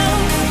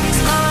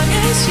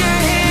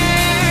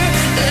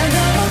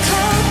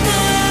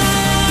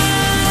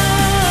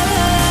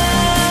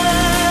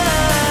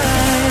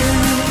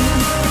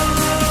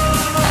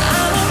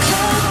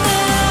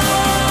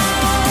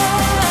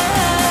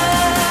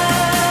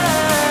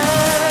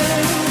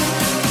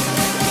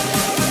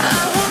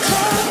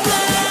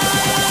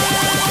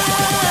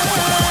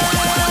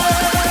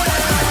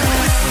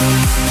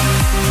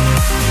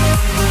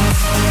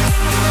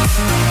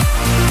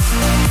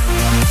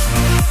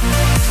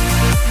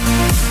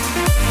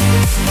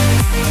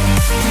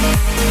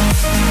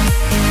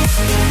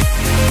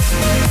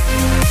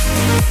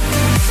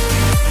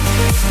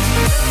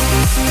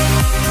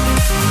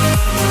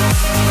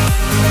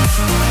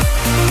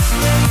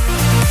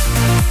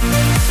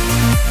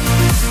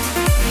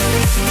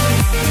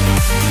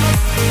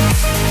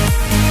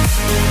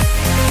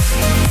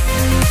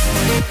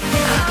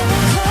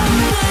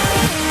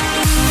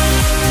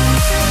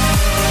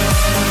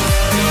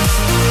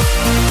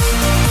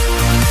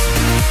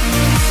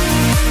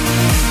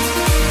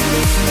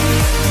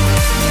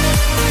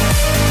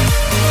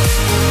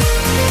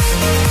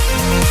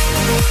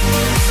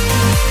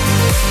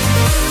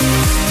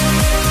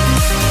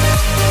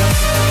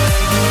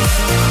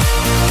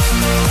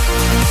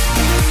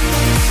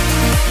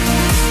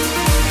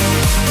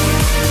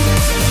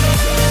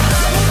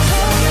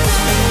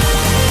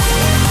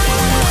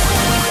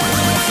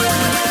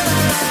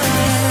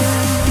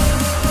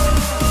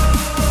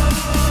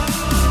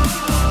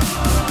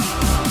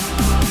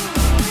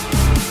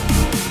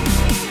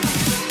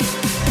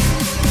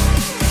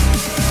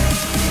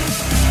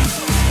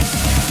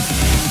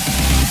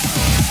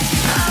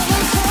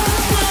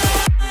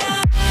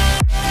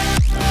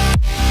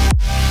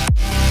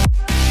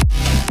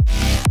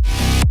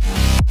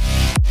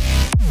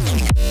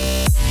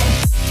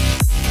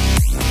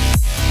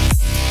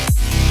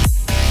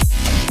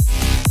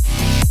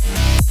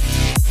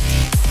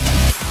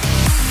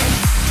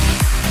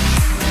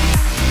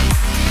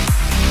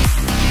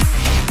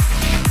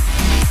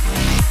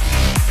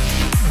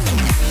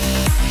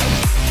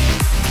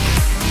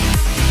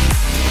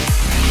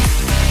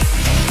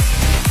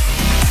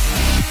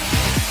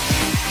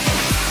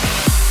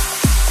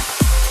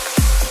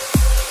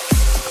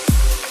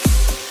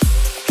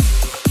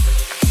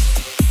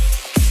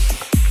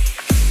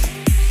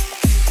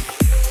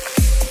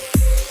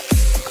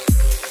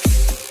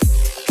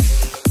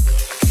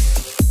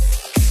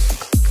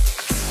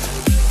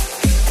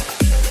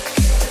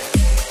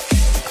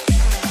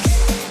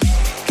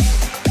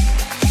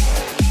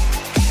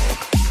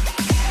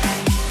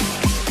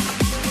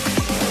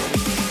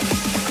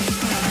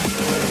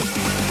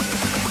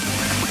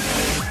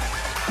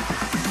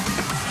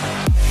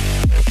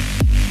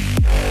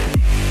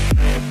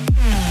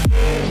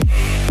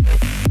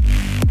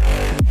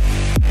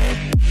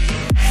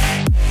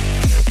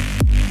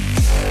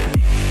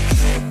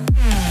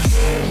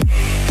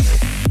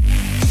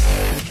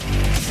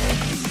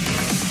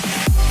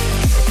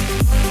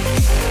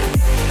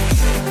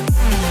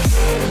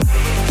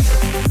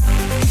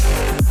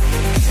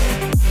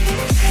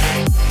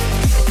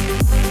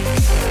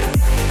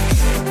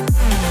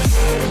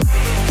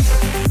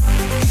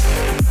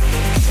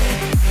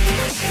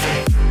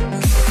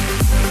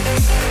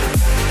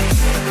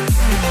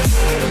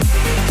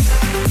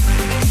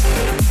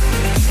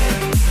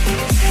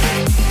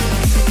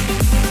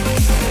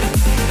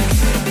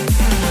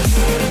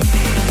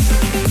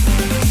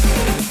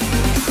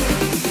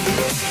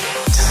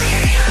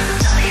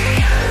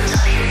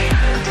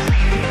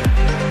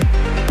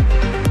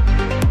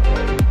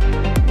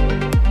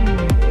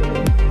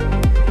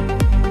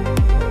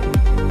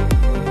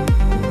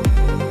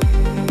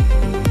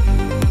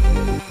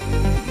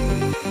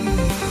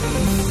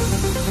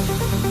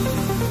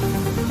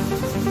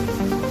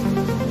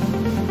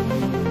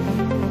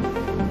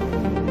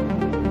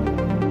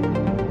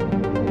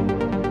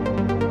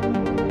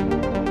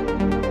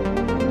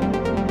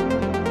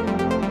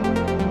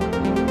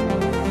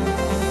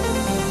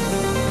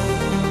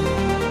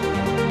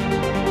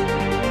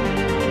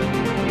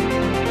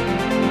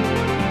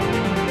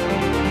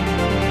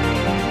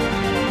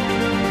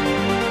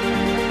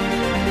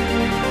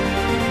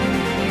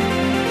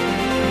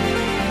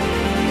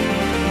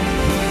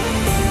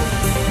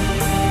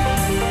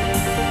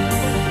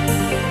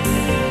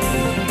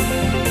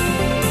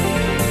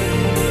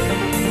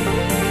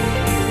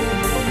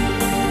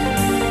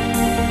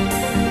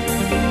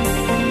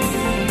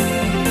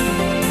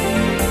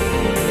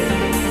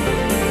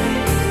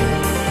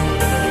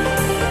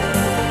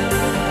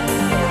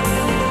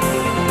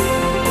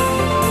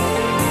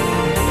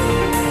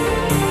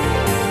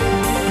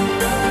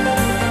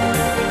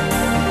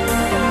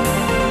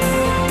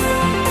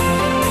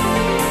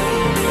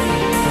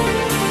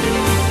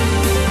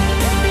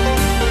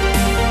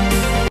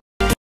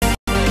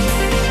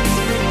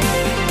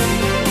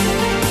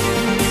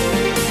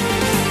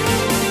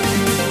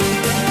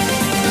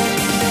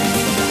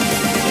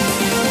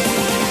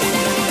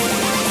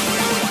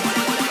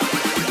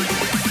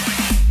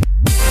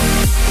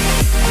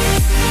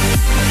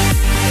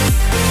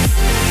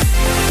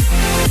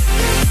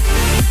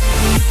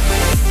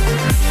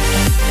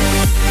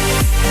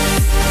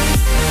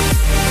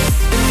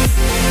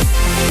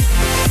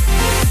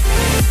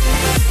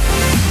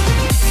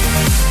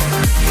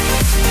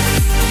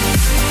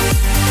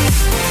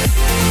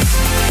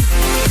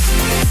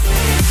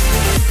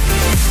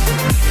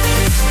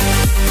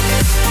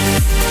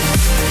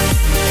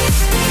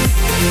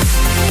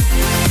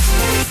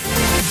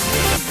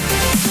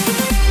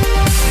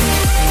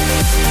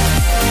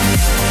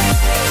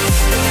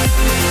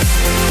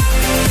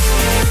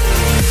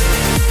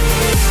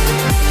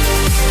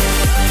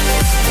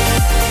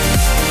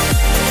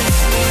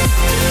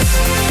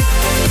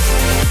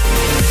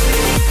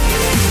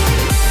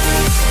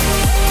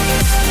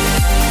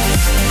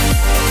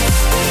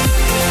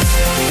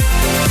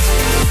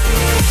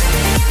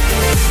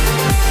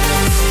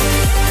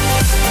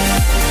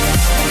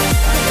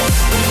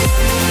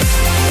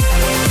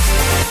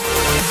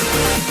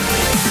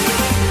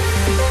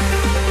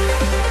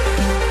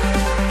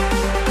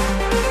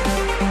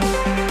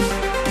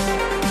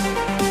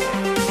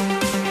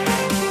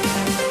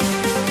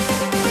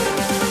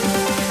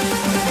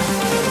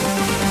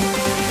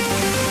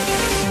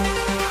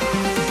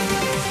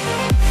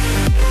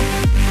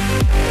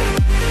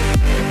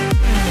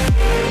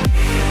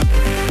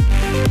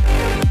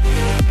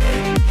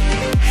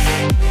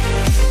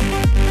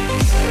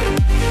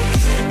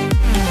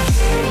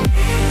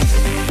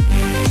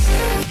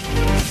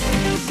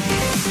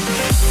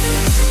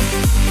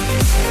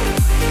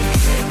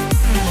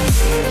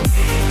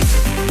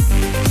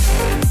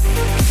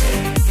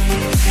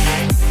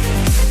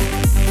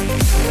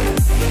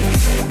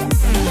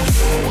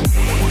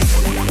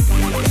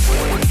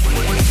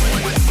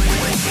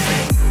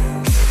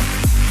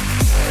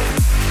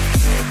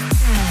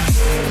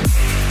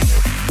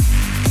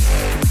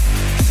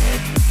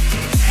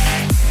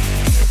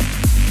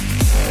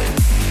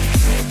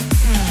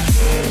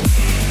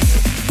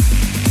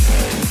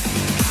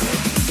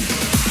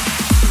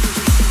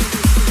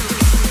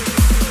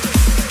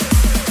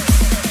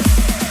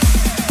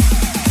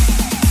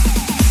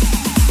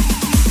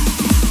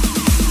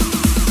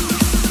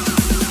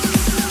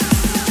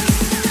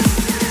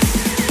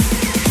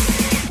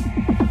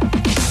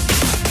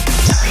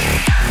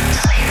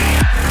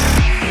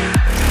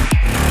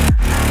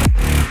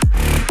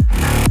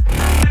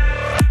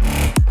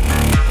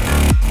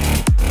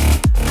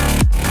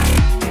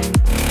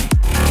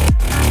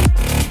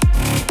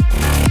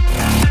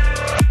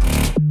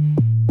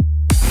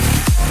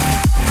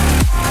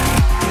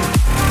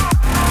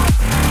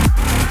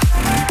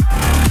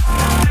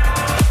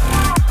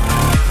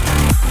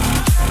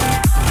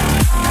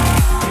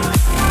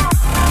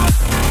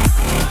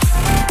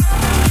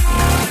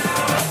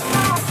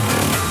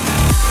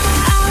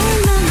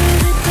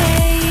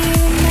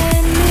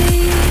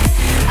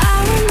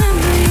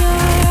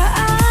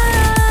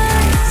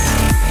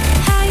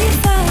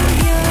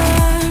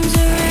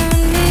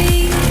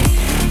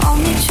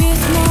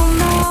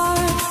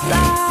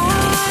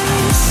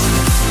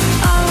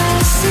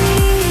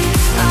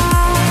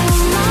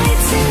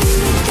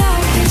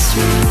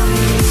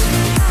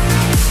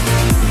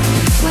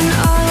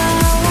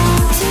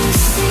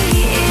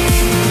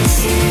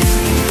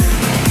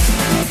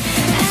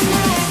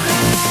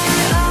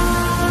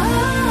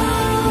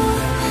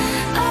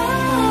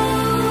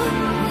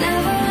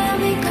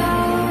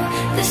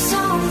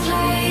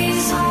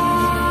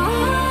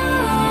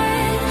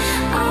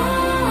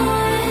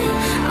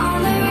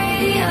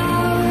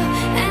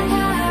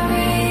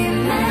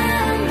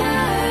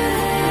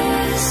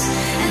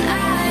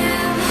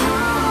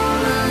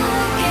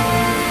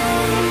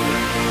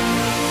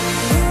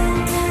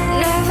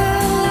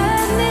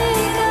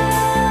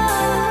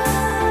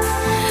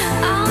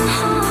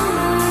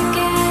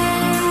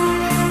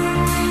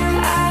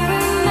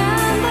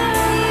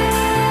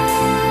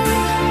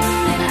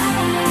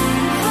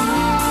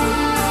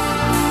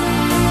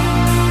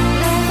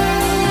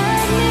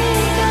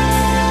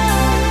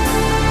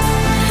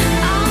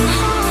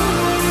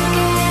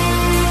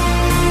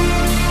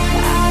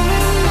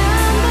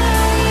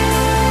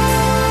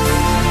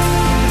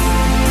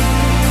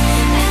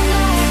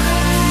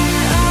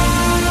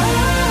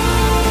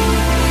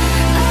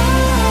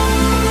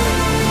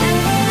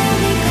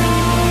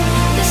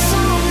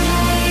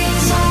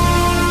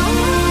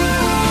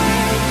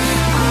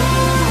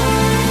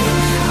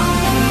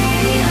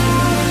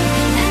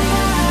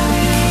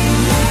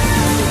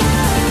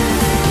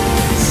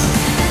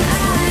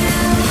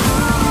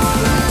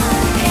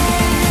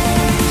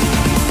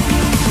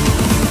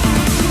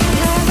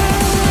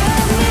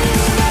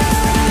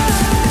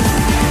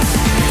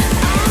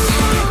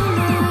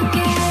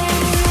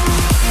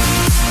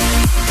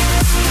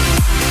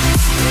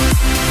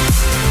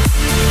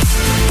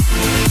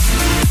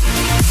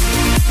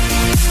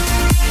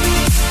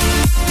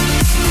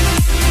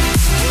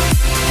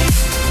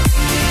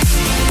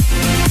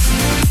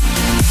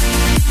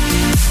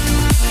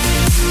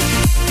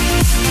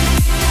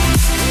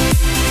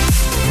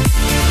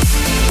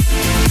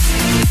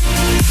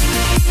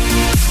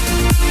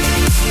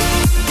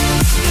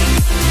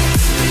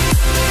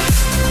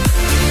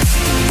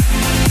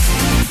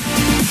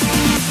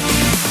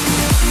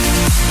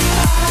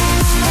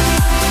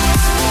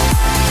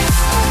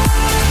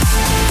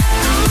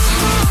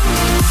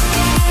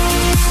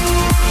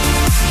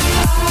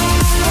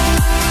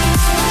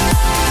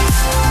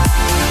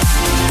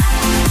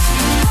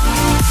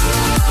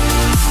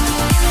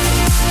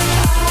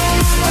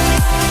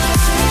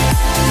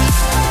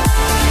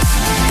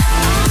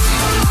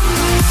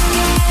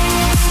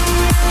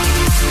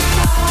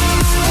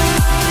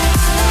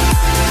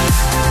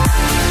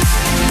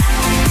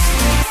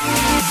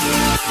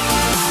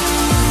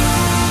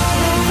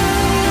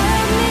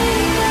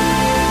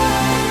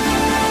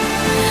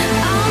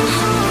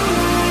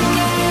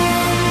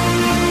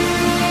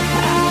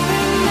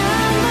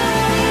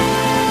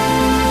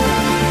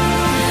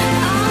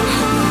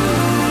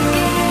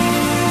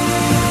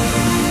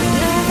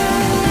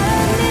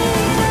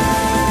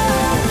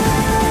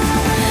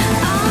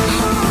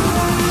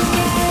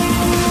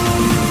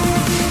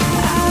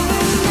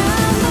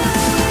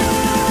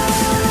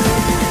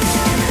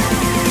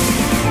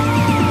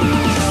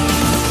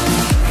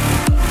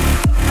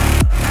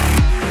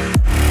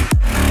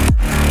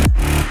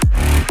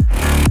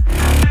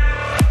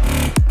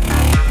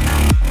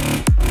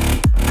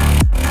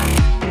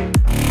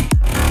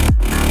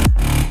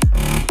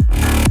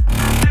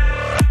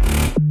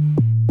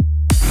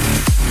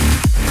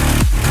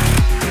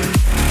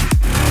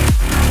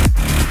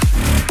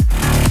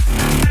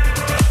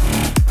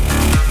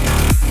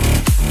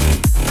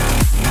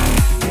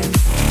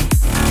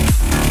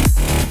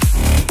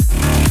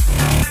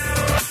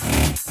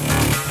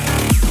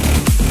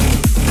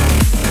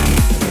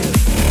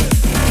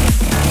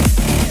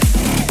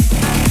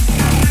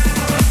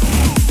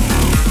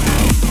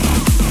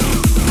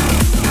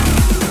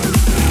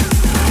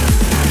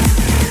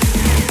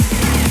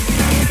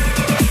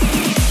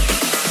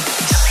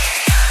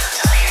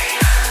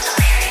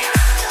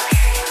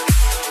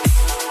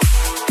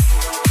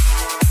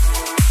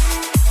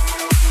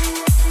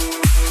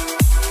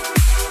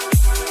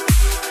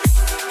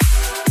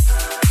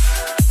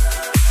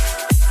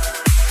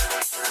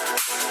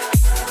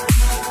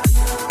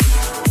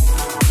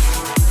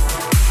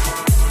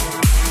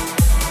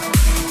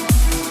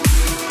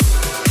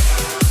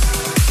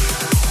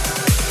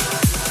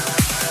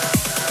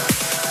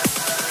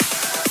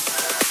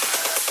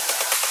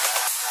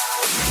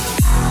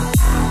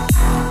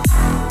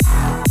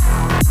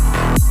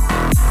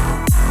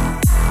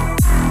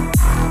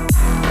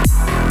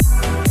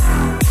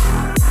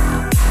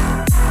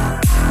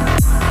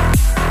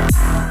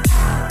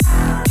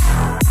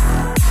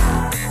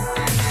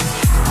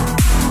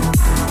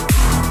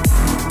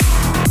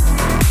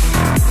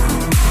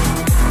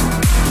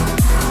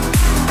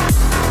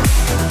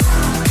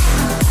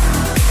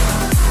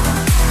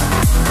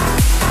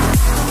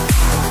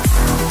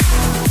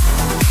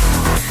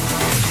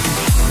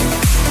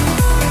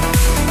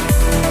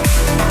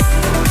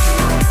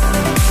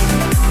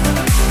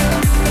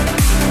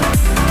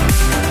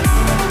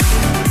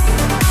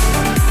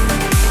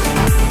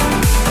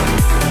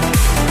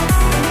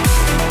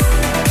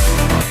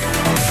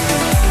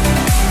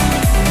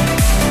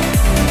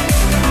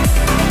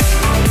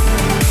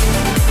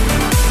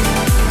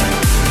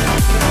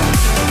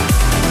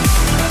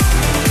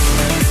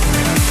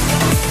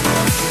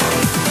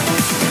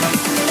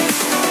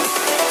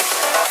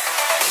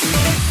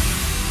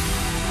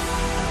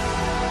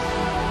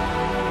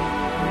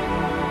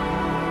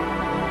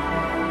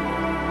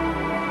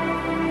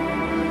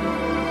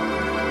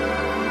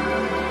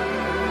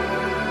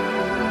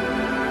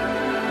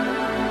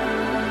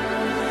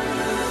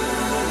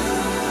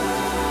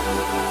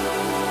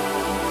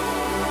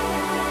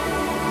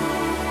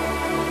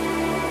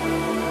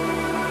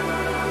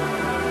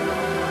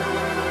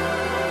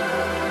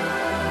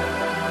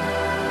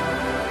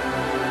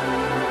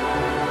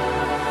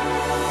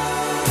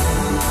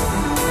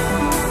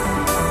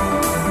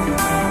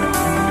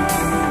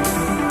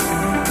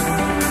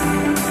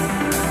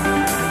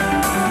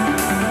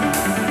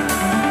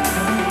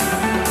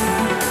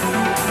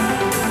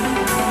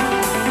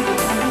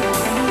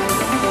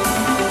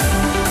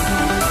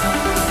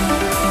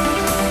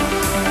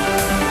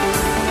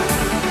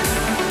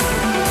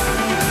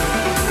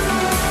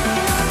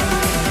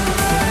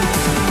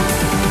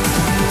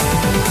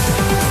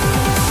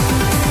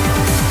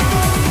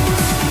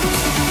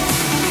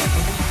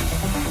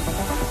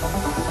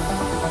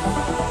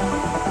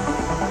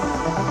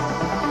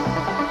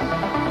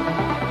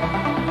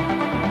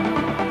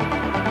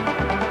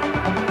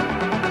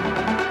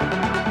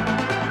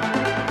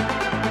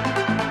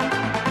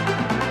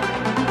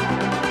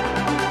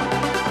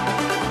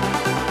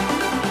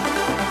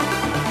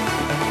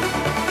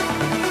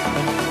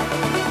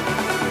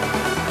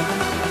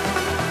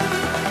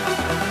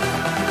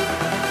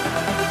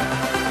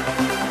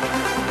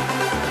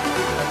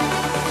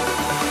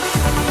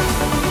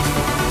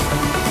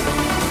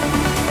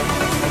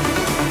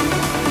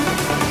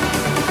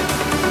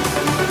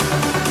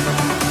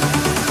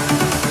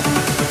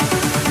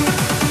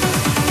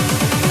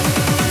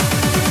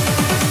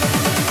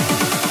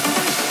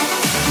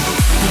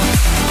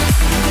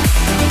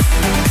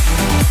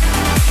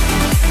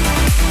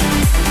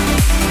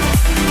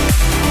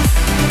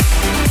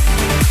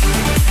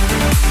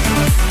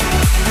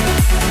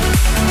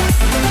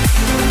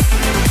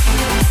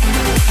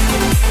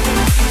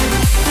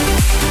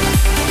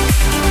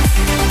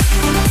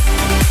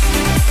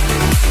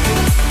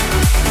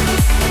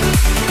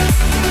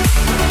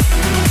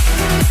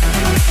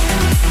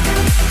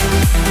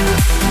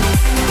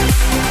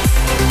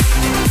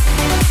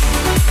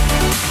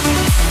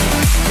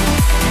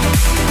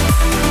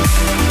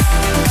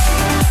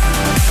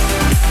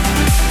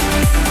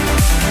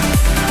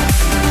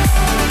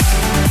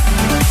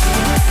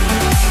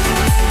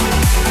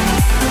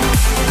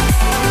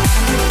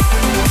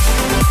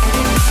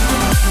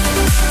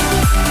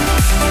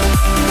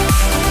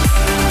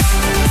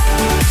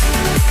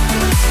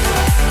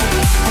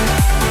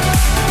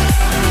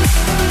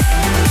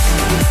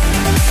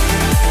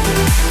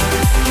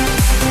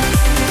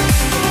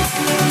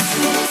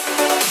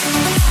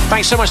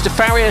Thanks so much to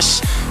Farius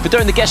for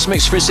doing the guest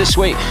mix for us this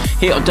week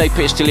here on Dave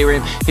Pearce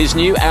Delirium. His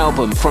new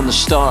album, From the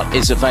Start,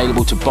 is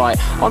available to buy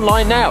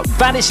online now.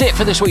 That is it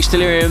for this week's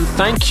Delirium.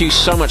 Thank you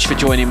so much for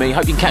joining me.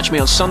 Hope you can catch me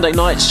on Sunday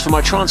nights for my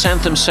trance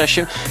anthem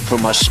session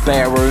from my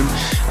spare room.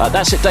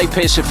 That's at Dave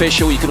Pearce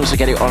Official. You can also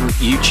get it on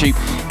YouTube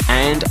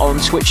and on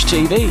Twitch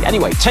TV.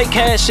 Anyway, take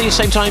care. See you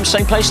same time,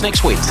 same place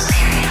next week.